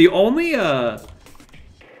 So the only,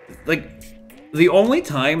 the only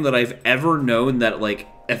time that I've ever known that, like,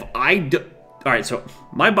 if I do... Alright, so,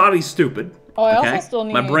 my body's stupid. Oh, I okay? also still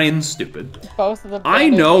need My brain's stupid. both of the I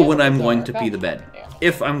bandage know and when the I'm going to Berserk. pee the bed. Yeah.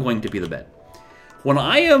 If I'm going to pee the bed. When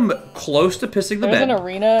I am close to pissing the There's bed, an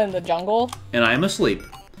arena in the jungle. and I am asleep,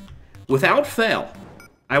 without fail,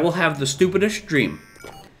 I will have the stupidest dream.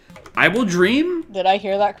 I will dream... Did I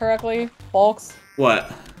hear that correctly, Volx?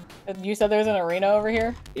 What? You said there's an arena over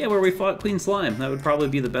here? Yeah, where we fought Clean Slime. That would probably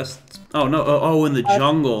be the best... Oh, no. Oh, in the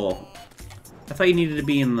jungle. I thought you needed to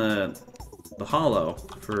be in the hollow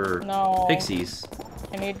for No. pixies.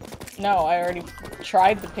 No, I already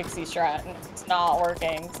tried the pixie strat and it's not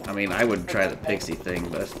working. I mean, I would try the pixie thing,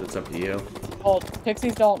 but that's up to you. Well,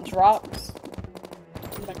 pixies don't drop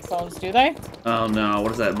megaphones, do they? Oh, no.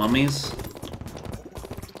 What is that, mummies?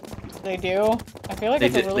 They do. I feel like They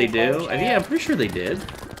it's a really do? low Yeah, I'm chance. pretty sure they did.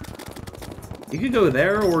 You could go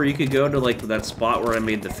there, or you could go to, like, that spot where I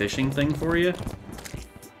made the fishing thing for you.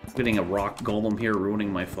 I'm getting a rock golem here,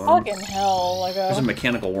 ruining my farm. Fucking hell, like There's a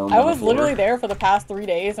mechanical worm I on the was floor. literally there for the past 3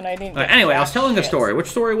 days and I didn't get Anyway, I was telling a shit. story. Which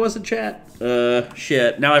story was it, chat?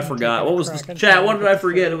 Shit. Now I forgot. What was the... Chat, what did I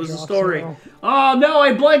forget? It was the story. Oh, no,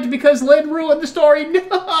 I blanked because Lynn ruined the story.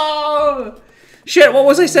 No! Shit, what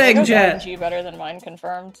was I saying, chat? RNG better than mine,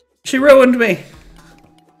 confirmed. She ruined me.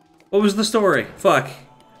 What was the story? Fuck.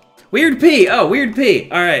 Weird pee. Oh, weird pee.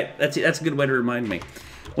 Alright, that's a good way to remind me.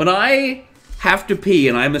 When I have to pee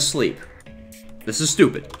and I'm asleep, this is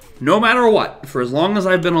stupid. No matter what, for as long as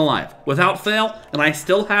I've been alive, without fail, and I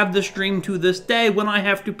still have this dream to this day when I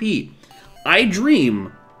have to pee, I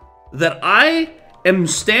dream that I am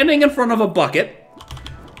standing in front of a bucket.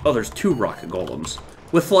 Oh, there's 2 rocket golems.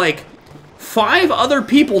 With, like, 5 other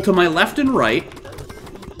people to my left and right,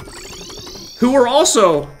 who are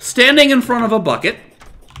also standing in front of a bucket,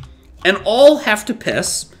 and all have to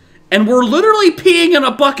piss, and we're literally peeing in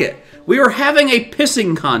a bucket. We are having a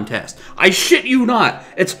pissing contest. I shit you not.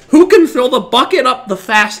 It's who can fill the bucket up the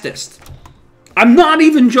fastest. I'm not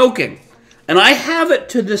even joking. And I have it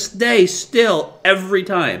to this day still every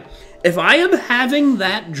time. If I am having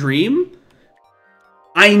that dream,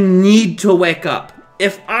 I need to wake up.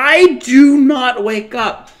 If I do not wake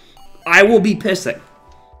up, I will be pissing.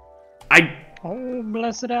 Oh,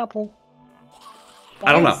 blessed apple.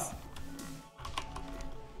 I don't know.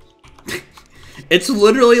 It's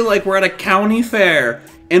literally like we're at a county fair,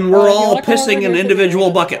 and we're all pissing in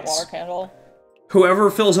individual buckets. Water candle. Whoever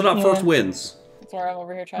fills it up first wins. That's where I'm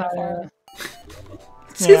over here trying to farm.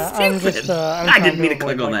 Yeah, I'm just, I didn't mean to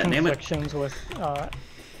click on that, damn it. With,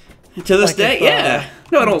 to this like day, if, yeah.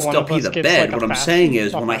 No, I don't one still of pee us the gets, bed. like, What a I'm fast- saying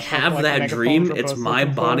is, a when I fast, have like, that megaphone dream, for it's both my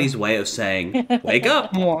looking for. body's way of saying, wake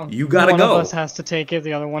up. You One gotta go. of us has to take it,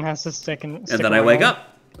 the other one has to stick and And then I wake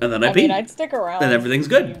up, and then I pee. mean, I'd stick around. And everything's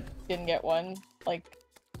good. If you didn't get one, like,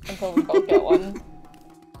 until we both get one.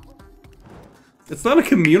 It's not a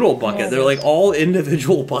communal bucket. They're like all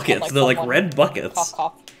individual buckets. Like They're like someone- red buckets.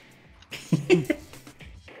 Cough, cough.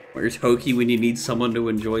 Where's Hokey when you need someone to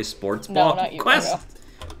enjoy sports No, ball? not you, Quest! Virgo.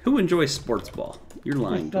 Who enjoys sports ball? You're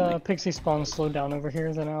lying If to me. Pixie Spawn slowed down over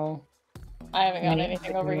here, then I'll... I haven't got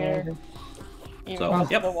anything over here. Even So,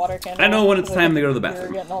 with yep. the water candle. I know when it's like, time to go to the You're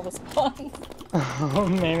bathroom. getting all the spawns. Oh,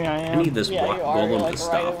 maybe I I am. need this Yeah, rock you are. You're golem like to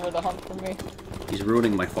right stop. over the hump from me. He's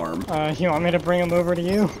ruining my farm. You want me to bring him over to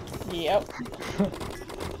you? Yep.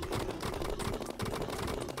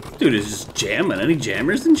 Dude is just jamming. Any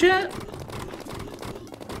jammers in chat?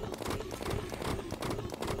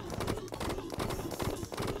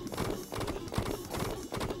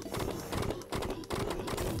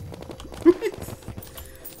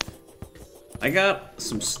 I got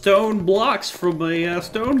some stone blocks from a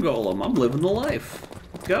stone golem. I'm living the life.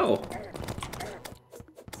 Let's go.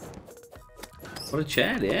 What a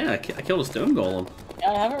chat, yeah. I killed a stone golem.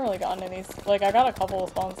 Yeah, I haven't really gotten any. Like, I got a couple of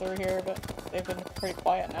spawns through here, but they've been pretty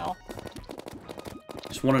quiet now.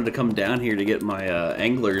 Just wanted to come down here to get my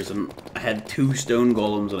anglers, and I had 2 stone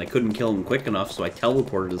golems, and I couldn't kill them quick enough, so I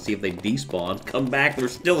teleported to see if they despawned. Come back, they're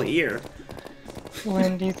still here.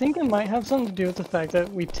 Lynn, do you think it might have something to do with the fact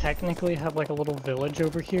that we technically have like a little village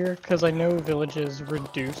over here? Because I know villages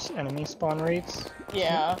reduce enemy spawn rates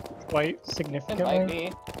Yeah, quite it significantly. might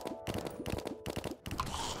be.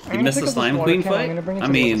 I'm You gonna missed pick the up this Slime water Queen can, I'm fight? gonna bring it I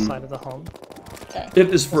to the other mean- side of the hump. Okay. Pip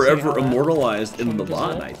is We'll see how forever that immortalized in the changes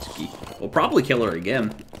bot, it. Nightski. We'll probably kill her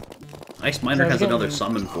again. Ice Miner So I was has another getting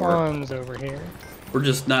summon for her. tons over here. We're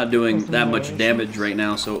just not doing Nothing that much really. damage right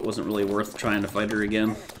now, so it wasn't really worth trying to fight her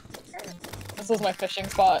again. This was my fishing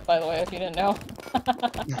spot, by the way, if you didn't know.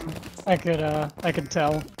 I could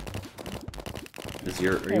tell. Are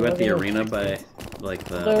you Yeah, at the we're arena by, like,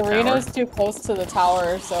 the The arena's tower? too close to the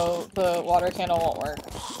tower, so the water candle won't work.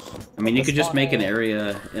 I mean, you the could just spawn make an area.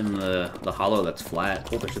 area in the hollow that's flat.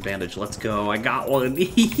 Oh, there's a bandage. Let's go. I got one.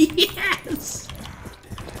 Yes!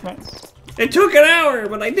 Nice. It took an hour,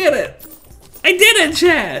 but I did it! I did it,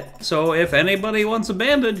 chat! So if anybody wants a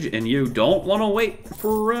bandage and you don't want to wait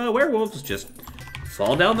for werewolves, just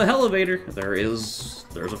fall down the elevator. There's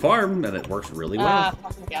a farm, and it works really well. Ah,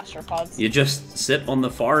 fucking gastropods. You just sit on the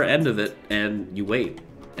far end of it, and you wait,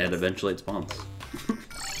 and eventually it spawns.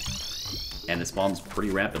 And it spawns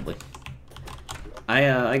pretty rapidly.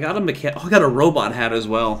 I got I got a robot hat as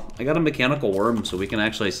well. I got a mechanical worm, so we can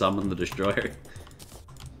actually summon the destroyer.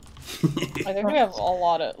 I think we have a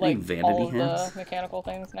lot of, like, vanity all of hats? the mechanical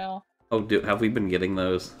things now. Oh, have we been getting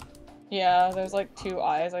those? Yeah, there's like 2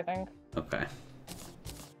 eyes, I think. Okay.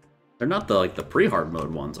 They're not the pre-hard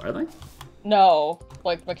mode ones, are they? No,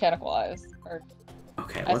 like mechanical eyes. Or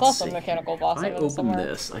Okay, I let's saw see. some mechanical boss If I items open somewhere.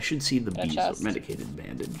 this, I should see the In a bees chest. medicated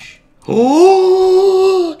bandage.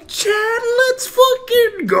 Oh, Chad, let's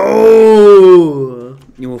fucking go!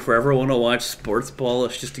 You will forever want to watch sports ball.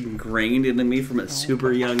 It's just ingrained into me from a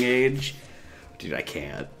super young age. Dude, I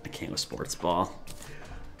can't. I can't with sports ball.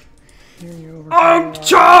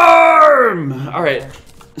 Charm! Alright,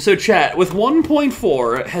 so chat, with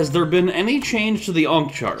 1.4, has there been any change to the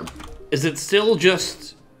Ankh Charm? Is it still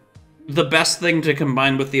just the best thing to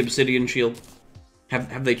combine with the Obsidian Shield?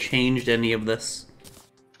 Have they changed any of this?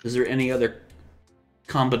 Is there any other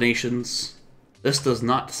combinations? This does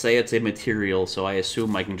not say it's a material, so I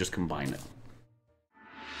assume I can just combine it.